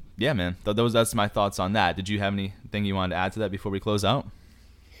 And yeah, man, that's my thoughts on that. Did you have anything you wanted to add to that before we close out?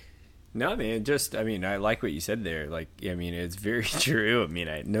 No, man, I like what you said there. It's very true.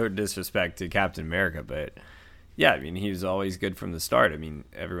 No disrespect to Captain America, but yeah, he was always good from the start.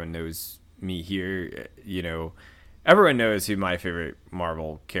 Everyone knows me here, everyone knows who my favorite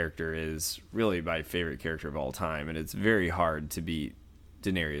Marvel character is, really my favorite character of all time, and it's very hard to beat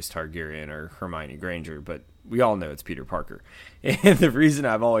Daenerys Targaryen or Hermione Granger, but we all know it's Peter Parker. And the reason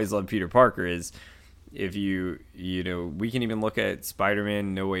I've always loved Peter Parker is, if we can even look at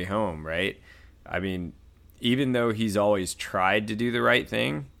Spider-Man No Way Home, right? Even though he's always tried to do the right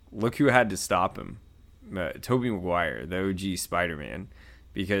thing, look who had to stop him. Tobey Maguire, the OG Spider-Man,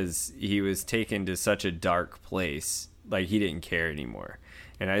 because he was taken to such a dark place, he didn't care anymore.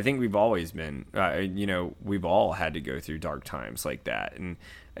 And I think we've always been, we've all had to go through dark times like that. And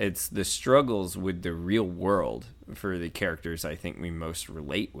it's the struggles with the real world for the characters I think we most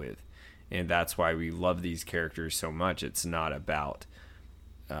relate with. And that's why we love these characters so much. It's not about,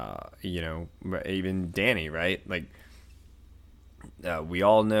 even Danny, right? Like, we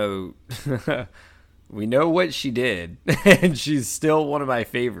all know, we know what she did, and she's still one of my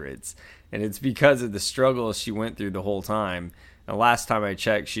favorites. And it's because of the struggle she went through the whole time. And last time I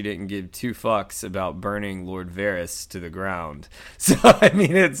checked, she didn't give two fucks about burning Lord Varys to the ground. So, I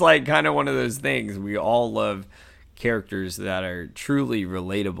mean, it's like kind of one of those things. We all love characters that are truly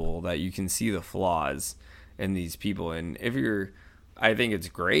relatable, that you can see the flaws in these people. And I think it's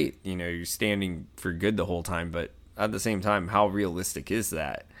great, you're standing for good the whole time, but at the same time, how realistic is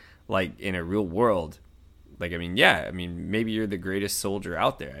that? Like, in a real world, like, maybe you're the greatest soldier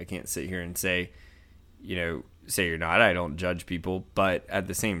out there. I can't sit here and say you're not. I don't judge people, but at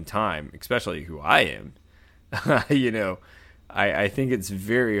the same time, especially who I am, I think it's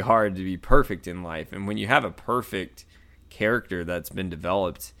very hard to be perfect in life. And when you have a perfect character that's been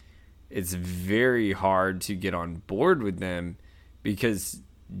developed, it's very hard to get on board with them, because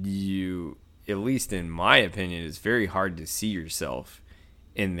you, at least in my opinion, it's very hard to see yourself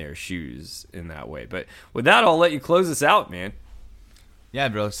in their shoes in that way. But with that, I'll let you close us out, man. Yeah,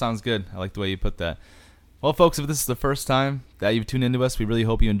 bro, sounds good. I like the way you put that. Well, folks, if this is the first time that you've tuned into us, we really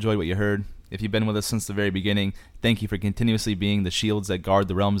hope you enjoyed what you heard. If you've been with us since the very beginning, thank you for continuously being the shields that guard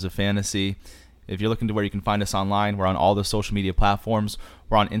the realms of fantasy. If you're looking to where you can find us online, we're on all the social media platforms.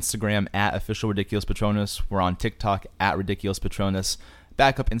 We're on Instagram at Official Ridiculous Patronus. We're on TikTok at Ridiculous Patronus.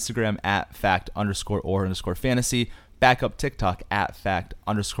 Backup Instagram at fact_or_fantasy. Backup TikTok at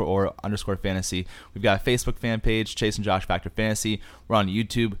fact_or_fantasy. We've got a Facebook fan page, Chase and Josh Factor Fantasy. We're on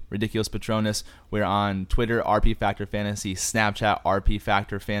YouTube, Ridiculous Patronus. We're on Twitter, RP Factor Fantasy. Snapchat, RP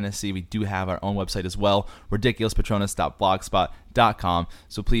Factor Fantasy. We do have our own website as well, ridiculouspatronus.blogspot.com.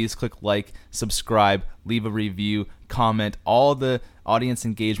 So please click like, subscribe, leave a review, comment. All the audience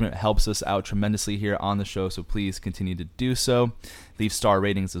engagement helps us out tremendously here on the show, so please continue to do so. Leave star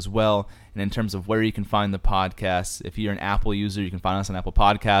ratings as well. And in terms of where you can find the podcast, if you're an Apple user, you can find us on Apple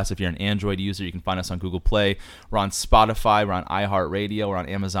Podcasts. If you're an Android user, you can find us on Google Play. We're on Spotify. We're on iHeartRadio. We're on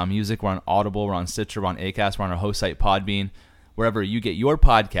Amazon Music. We're on Audible. We're on Stitcher. We're on Acast. We're on our host site, Podbean. Wherever you get your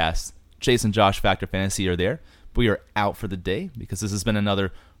podcasts, Chase and Josh Factor Fantasy are there. We are out for the day because this has been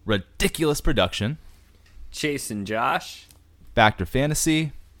another ridiculous production. Chase and Josh Factor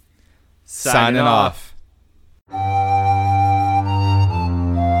Fantasy signing off.